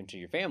giving to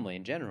your family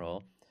in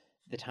general,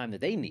 the time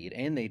that they need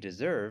and they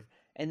deserve,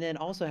 and then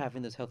also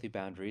having those healthy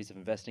boundaries of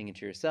investing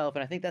into yourself.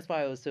 And I think that's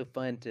why it was so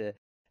fun to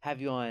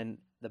have you on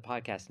the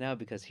podcast now,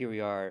 because here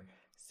we are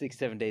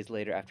 6-7 days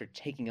later after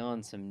taking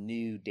on some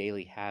new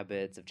daily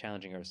habits of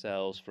challenging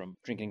ourselves, from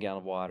drinking a gallon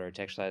of water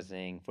to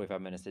exercising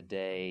 45 minutes a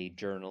day,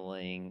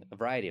 journaling, a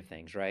variety of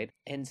things, right?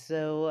 And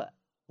so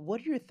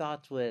what are your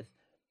thoughts with,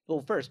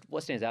 well, first,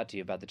 what stands out to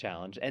you about the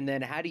challenge? And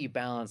then how do you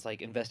balance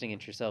like investing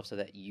into yourself so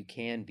that you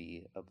can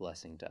be a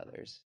blessing to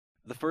others?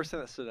 The first thing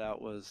that stood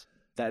out was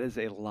that is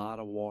a lot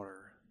of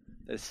water.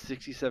 That is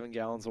 67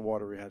 gallons of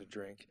water we had to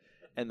drink.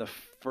 And the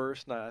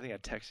first night, I think I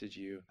texted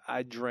you,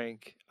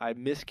 I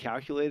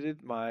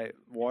miscalculated my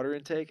water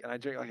intake, and I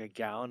drank like 1.5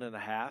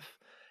 gallons.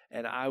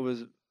 And I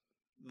was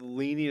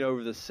leaning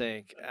over the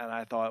sink, and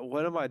I thought,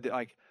 what am I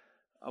doing?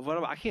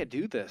 I can't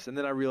do this. And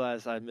then I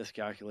realized I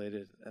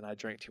miscalculated, and I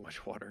drank too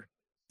much water.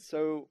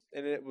 So,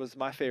 and it was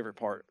my favorite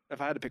part. If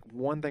I had to pick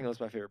one thing that was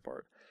my favorite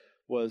part,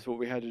 was what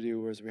we had to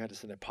do was we had to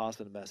send a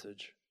positive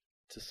message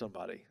to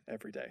somebody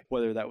every day,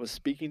 whether that was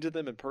speaking to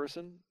them in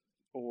person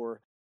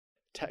or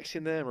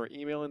texting them or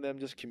emailing them,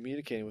 just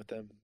communicating with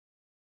them.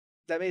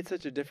 That made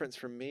such a difference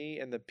for me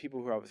and the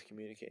people who I was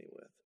communicating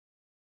with.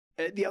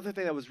 And the other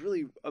thing that was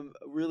really,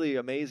 really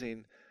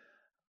amazing,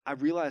 I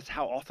realized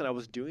how often I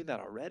was doing that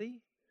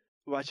already,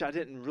 which I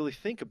didn't really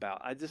think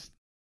about. I just,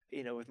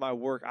 with my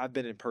work, I've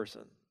been in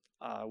person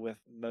with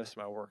most of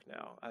my work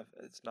now.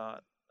 It's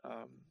not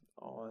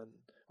on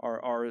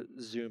our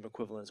Zoom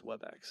equivalent is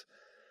WebEx.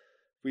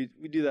 We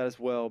do that as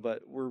well,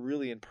 but we're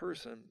really in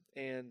person.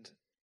 And,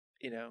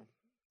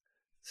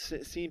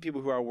 seeing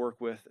people who I work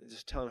with and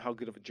just telling them how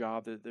good of a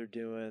job that they're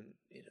doing,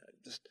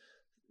 just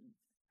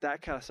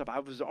that kind of stuff.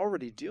 I was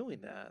already doing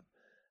that,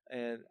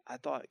 and I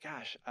thought,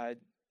 gosh, I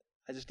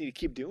just need to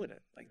keep doing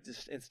it,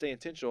 and stay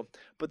intentional.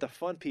 But the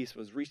fun piece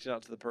was reaching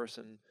out to the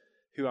person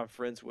who I'm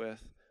friends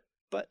with,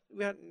 but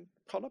we hadn't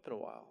caught up in a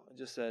while, and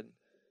just said,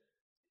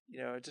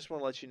 I just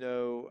want to let you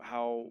know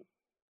how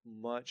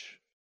much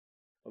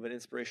of an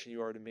inspiration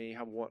you are to me,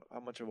 how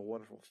much of a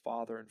wonderful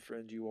father and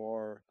friend you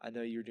are. I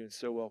know you're doing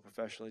so well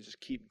professionally. Just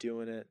keep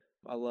doing it.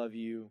 I love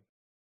you.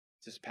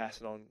 Just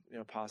passing on,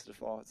 positive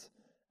thoughts.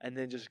 And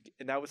then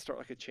and that would start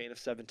like a chain of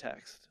 7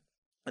 texts.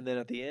 And then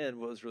at the end,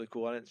 what was really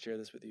cool, I didn't share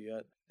this with you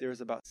yet, there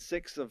was about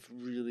 6 of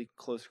really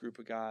close group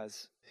of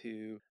guys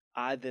who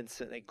I then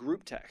sent a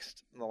group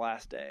text on the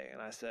last day.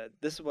 And I said,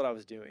 this is what I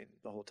was doing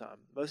the whole time.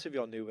 Most of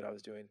y'all knew what I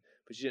was doing,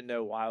 but you didn't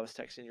know why I was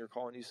texting you or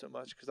calling you so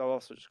much, because I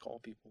also just call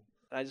people.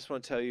 And I just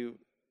want to tell you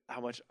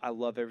how much I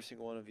love every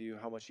single one of you,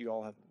 how much you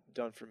all have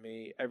done for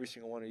me. Every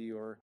single one of you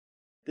are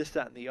this,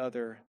 that, and the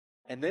other.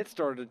 And then it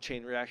started a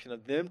chain reaction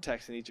of them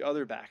texting each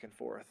other back and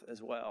forth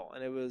as well.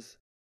 And it was,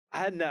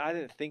 I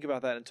didn't think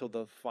about that until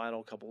the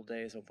final couple of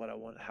days of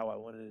how I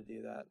wanted to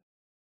do that.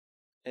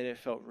 And it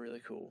felt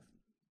really cool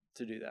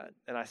to do that.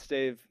 And I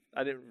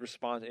didn't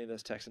respond to any of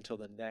those texts until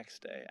the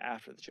next day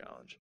after the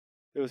challenge.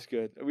 It was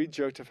good. We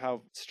joked of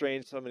how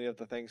strange so many of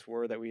the things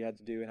were that we had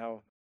to do and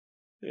how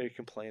they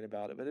complain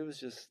about it, but it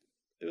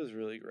was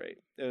really great.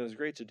 And it was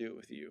great to do it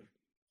with you.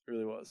 It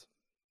really was.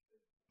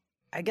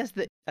 I guess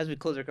that as we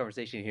close our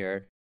conversation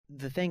here,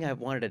 the thing I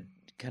wanted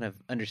to kind of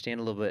understand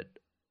a little bit,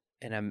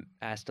 and I'm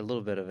asked a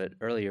little bit of it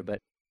earlier, but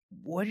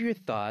what are your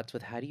thoughts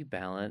with how do you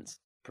balance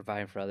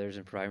providing for others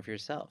and providing for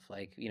yourself?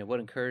 Like, what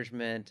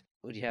encouragement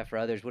would you have for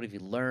others? What have you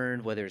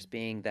learned, whether it's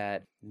being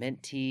that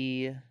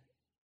mentee,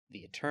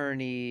 the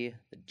attorney,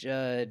 the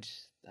judge,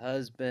 the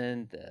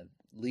husband, the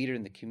leader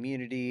in the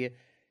community,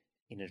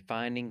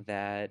 finding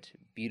that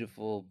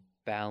beautiful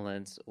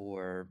balance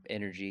or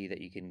energy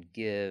that you can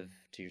give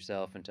to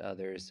yourself and to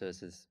others, so it's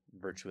this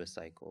virtuous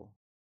cycle?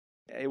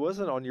 It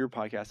wasn't on your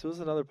podcast. It was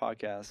another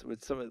podcast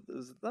with it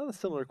was not a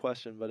similar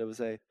question, but it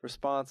was a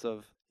response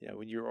of,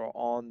 when you're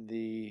on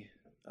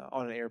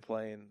on an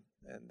airplane,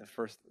 and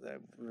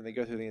when they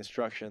go through the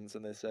instructions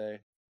and they say,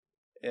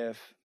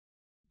 if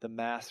the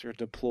masks are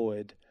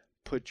deployed,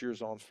 put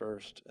yours on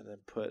first and then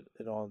put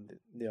it on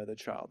the other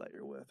child that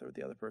you're with or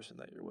the other person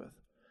that you're with.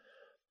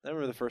 I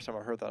remember the first time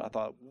I heard that, I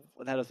thought,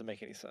 well, that doesn't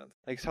make any sense.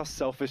 Like, how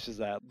selfish is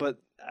that? But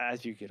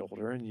as you get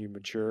older and you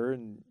mature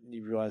and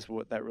you realize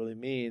what that really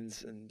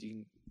means, and you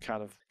can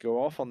kind of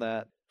go off on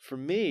that. For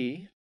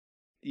me,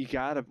 you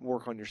got to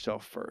work on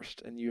yourself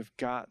first, and you've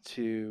got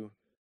to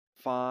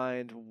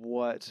find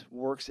what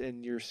works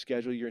in your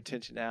schedule, your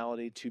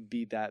intentionality to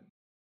be that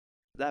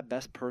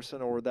best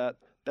person or that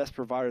best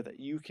provider that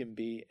you can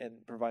be,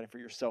 and providing for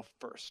yourself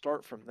first.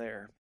 Start from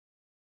there,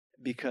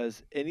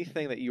 because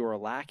anything that you are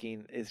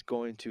lacking is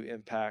going to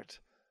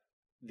impact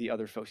the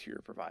other folks you're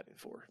providing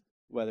for.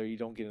 Whether you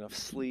don't get enough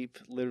sleep,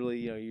 literally,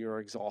 you're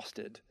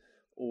exhausted,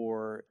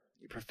 or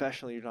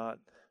professionally you're not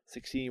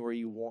succeeding where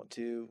you want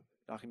to,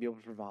 not going to be able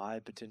to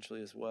provide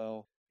potentially as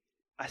well.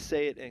 I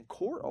say it in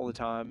court all the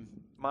time.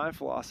 My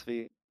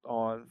philosophy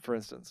on, for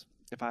instance,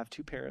 if I have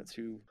two parents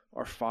who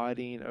are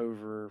fighting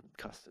over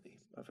custody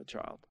of a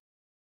child,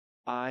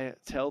 I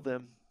tell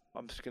them,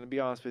 I'm just going to be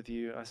honest with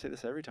you, and I say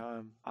this every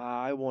time,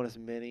 I want as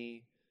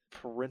many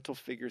parental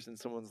figures in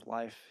someone's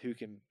life who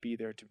can be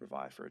there to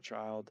provide for a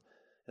child,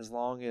 as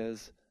long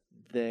as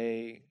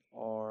they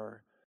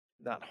are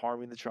not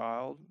harming the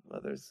child,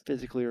 whether it's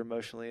physically or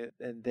emotionally,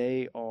 and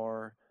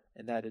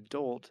that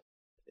adult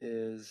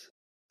is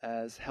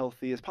as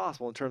healthy as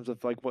possible in terms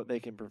of like what they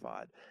can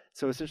provide.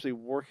 So essentially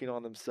working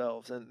on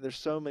themselves. And there's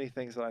so many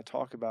things that I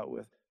talk about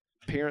with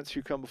parents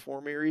who come before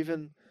me, or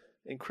even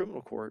in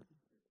criminal court,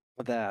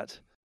 that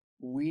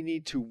we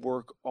need to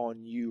work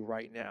on you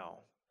right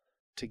now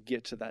to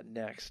get to that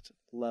next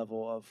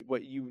level of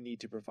what you need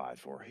to provide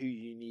for, who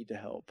you need to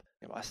help.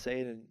 I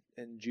say it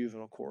in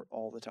juvenile court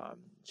all the time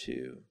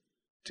to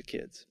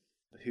kids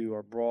who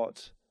are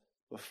brought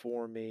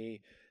before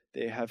me.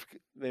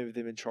 Maybe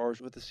they've been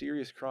charged with a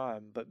serious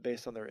crime, but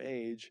based on their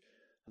age,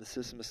 the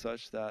system is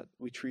such that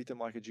we treat them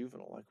like a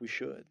juvenile, like we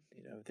should.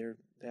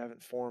 They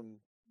haven't formed,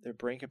 their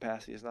brain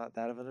capacity is not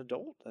that of an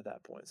adult at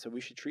that point. So we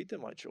should treat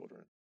them like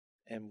children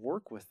and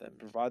work with them,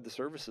 provide the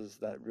services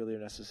that really are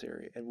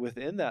necessary. And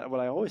within that, what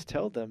I always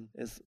tell them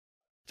is,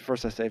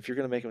 first I say, if you're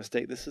going to make a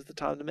mistake, this is the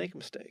time to make a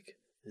mistake.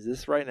 Is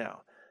this right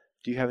now?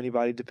 Do you have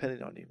anybody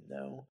depending on you?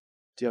 No.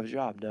 Do you have a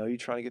job? No. Are you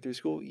trying to get through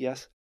school?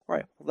 Yes. All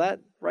right. Well,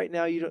 that right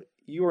now,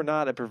 you are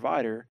not a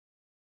provider.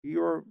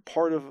 You're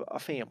part of a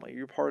family.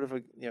 You're part of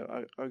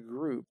a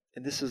group,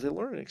 and this is a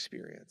learning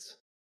experience.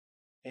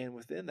 And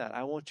within that,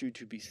 I want you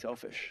to be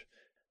selfish.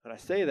 When I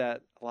say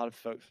that, a lot of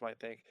folks might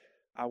think,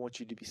 I want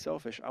you to be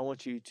selfish. I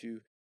want you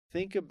to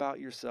think about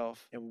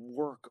yourself and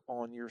work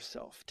on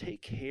yourself.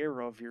 Take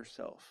care of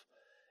yourself.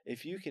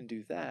 If you can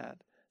do that,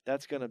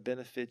 that's going to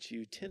benefit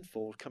you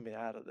tenfold coming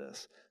out of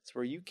this. It's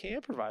where you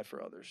can provide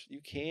for others.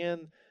 You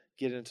can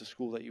get into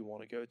school that you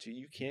want to go to.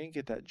 You can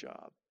get that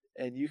job.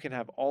 And you can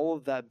have all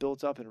of that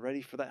built up and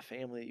ready for that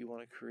family that you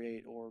want to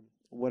create, or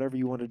whatever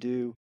you want to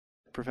do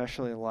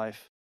professionally in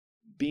life.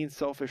 Being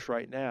selfish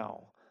right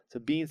now. So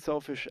being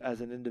selfish as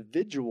an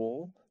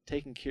individual,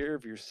 taking care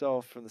of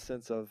yourself from the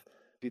sense of,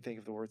 if you think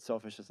of the word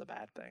selfish as a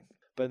bad thing,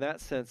 but in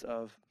that sense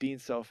of being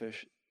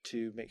selfish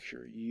to make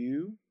sure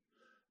you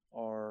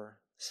are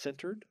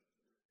centered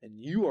and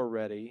you are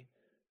ready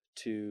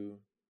to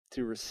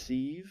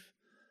receive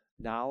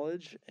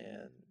knowledge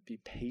and be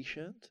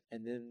patient,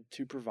 and then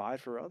to provide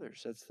for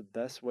others. That's the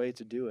best way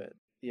to do it.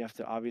 You have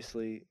to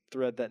obviously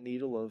thread that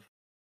needle of,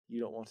 you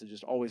don't want to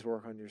just always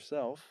work on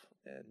yourself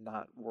and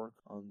not work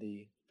on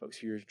the folks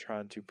who you're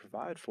trying to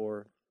provide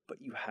for,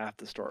 but you have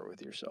to start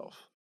with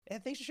yourself.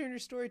 And thanks for sharing your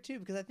story too,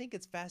 because I think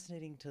it's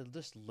fascinating to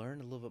just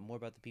learn a little bit more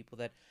about the people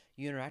that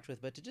you interact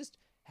with, but to just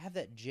have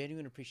that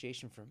genuine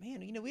appreciation for, man,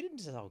 we didn't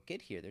just all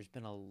get here. There's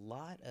been a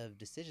lot of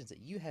decisions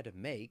that you had to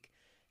make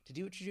to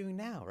do what you're doing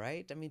now,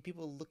 right? I mean,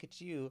 people look at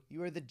you,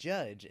 you are the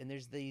judge, and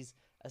there's these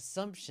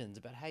assumptions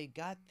about how you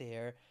got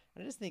there.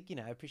 And I just think,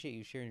 I appreciate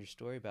you sharing your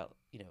story about,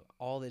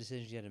 all the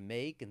decisions you had to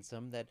make, and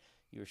some that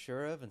you were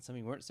sure of and some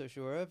you weren't so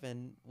sure of,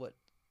 and what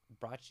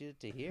brought you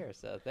to here.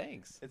 So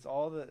thanks. It's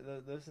all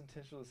those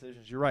intentional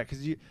decisions. You're right,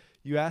 because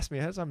you asked me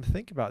ahead of time to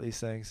think about these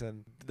things,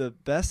 and the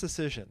best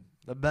decision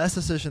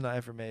I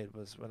ever made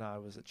was when I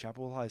was at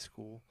Chapel Hill High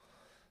School,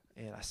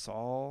 and I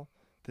saw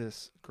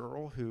this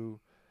girl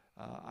who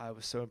I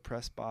was so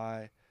impressed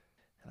by,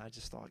 and I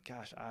just thought,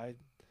 gosh, I'd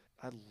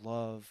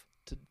love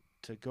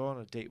to go on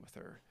a date with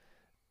her.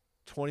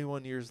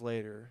 21 years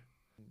later,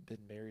 been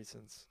married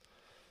since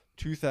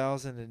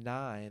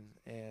 2009,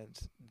 and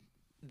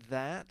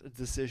that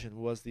decision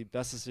was the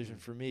best decision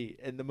for me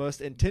and the most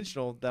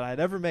intentional that I'd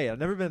ever made. I've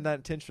never been that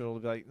intentional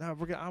to be like, no,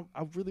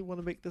 I really want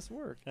to make this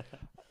work.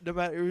 No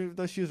matter, even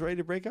though she was ready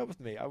to break up with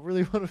me, I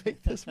really want to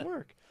make this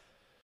work.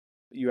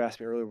 You asked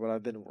me earlier what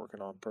I've been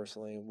working on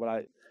personally, and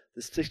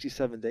the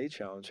 67-day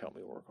challenge helped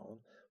me work on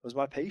was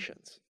my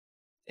patience.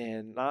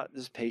 And not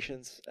just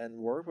patience and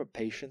work, but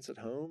patience at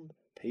home,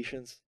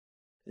 patience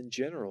in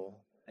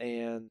general.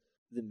 And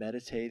the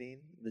meditating,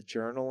 the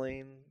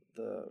journaling,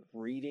 the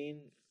reading,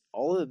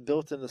 all of it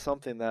built into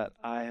something that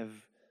I have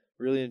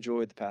really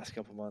enjoyed the past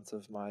couple months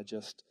of my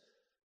just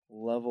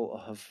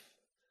level of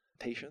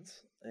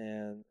patience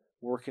and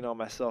working on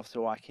myself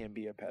so I can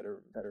be a better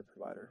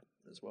provider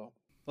as well.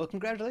 Well,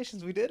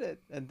 congratulations, we did it,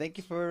 and thank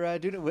you for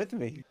doing it with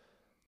me.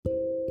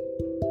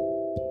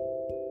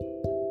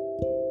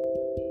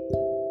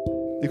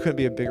 There couldn't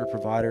be a bigger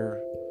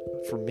provider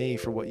for me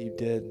for what you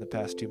did in the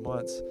past 2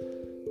 months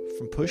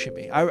from pushing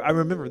me. I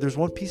remember there's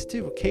one piece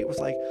too where Kate was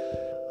like,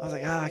 I was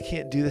like, I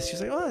can't do this. She's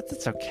like, oh,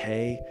 that's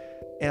okay.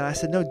 And I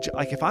said, no,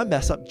 like if I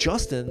mess up,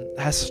 Justin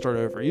has to start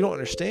over. You don't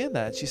understand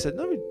that. And she said,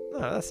 no,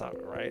 that's not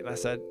right. And I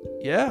said,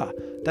 yeah,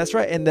 that's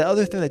right. And the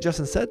other thing that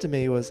Justin said to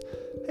me was,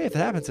 hey, if it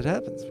happens, it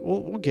happens.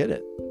 We'll get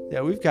it.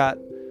 Yeah, we've got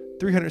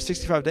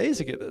 365 days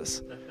to get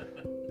this.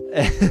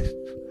 And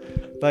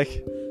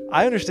like,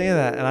 I understand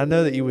that, and I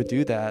know that you would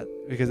do that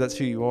because that's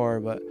who you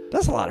are, but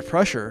that's a lot of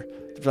pressure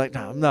to be like,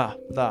 no, I'm not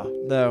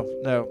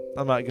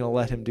going to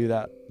let him do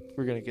that.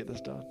 We're going to get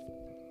this done.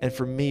 And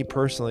for me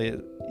personally,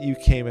 you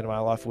came into my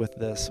life with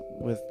this,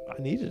 I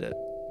needed it.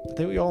 I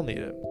think we all need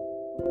it.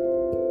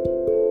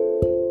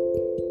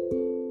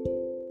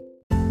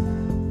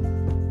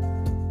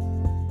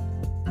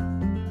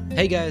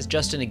 Hey guys,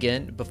 Justin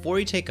again. Before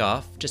you take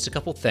off, just a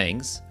couple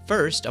things.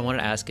 First, I want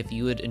to ask if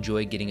you would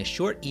enjoy getting a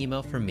short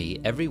email from me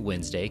every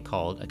Wednesday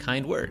called A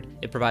Kind Word.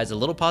 It provides a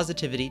little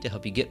positivity to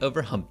help you get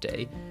over hump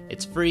day.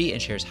 It's free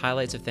and shares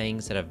highlights of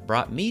things that have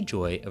brought me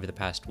joy over the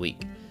past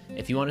week.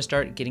 If you want to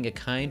start getting a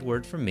kind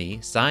word from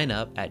me, sign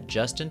up at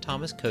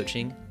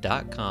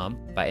JustinThomasCoaching.com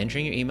by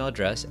entering your email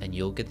address and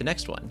you'll get the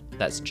next one.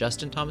 That's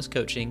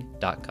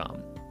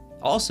JustinThomasCoaching.com.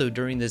 Also,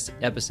 during this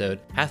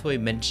episode, Hathaway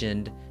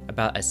mentioned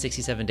about a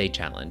 67-day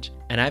challenge,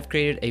 and I've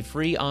created a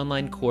free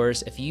online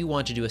course if you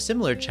want to do a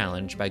similar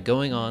challenge by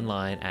going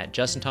online at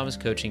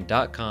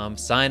JustinThomasCoaching.com,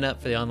 sign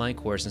up for the online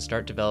course, and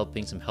start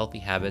developing some healthy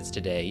habits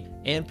today,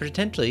 and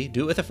potentially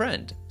do it with a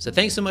friend. So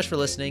thanks so much for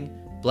listening.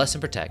 Bless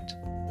and protect.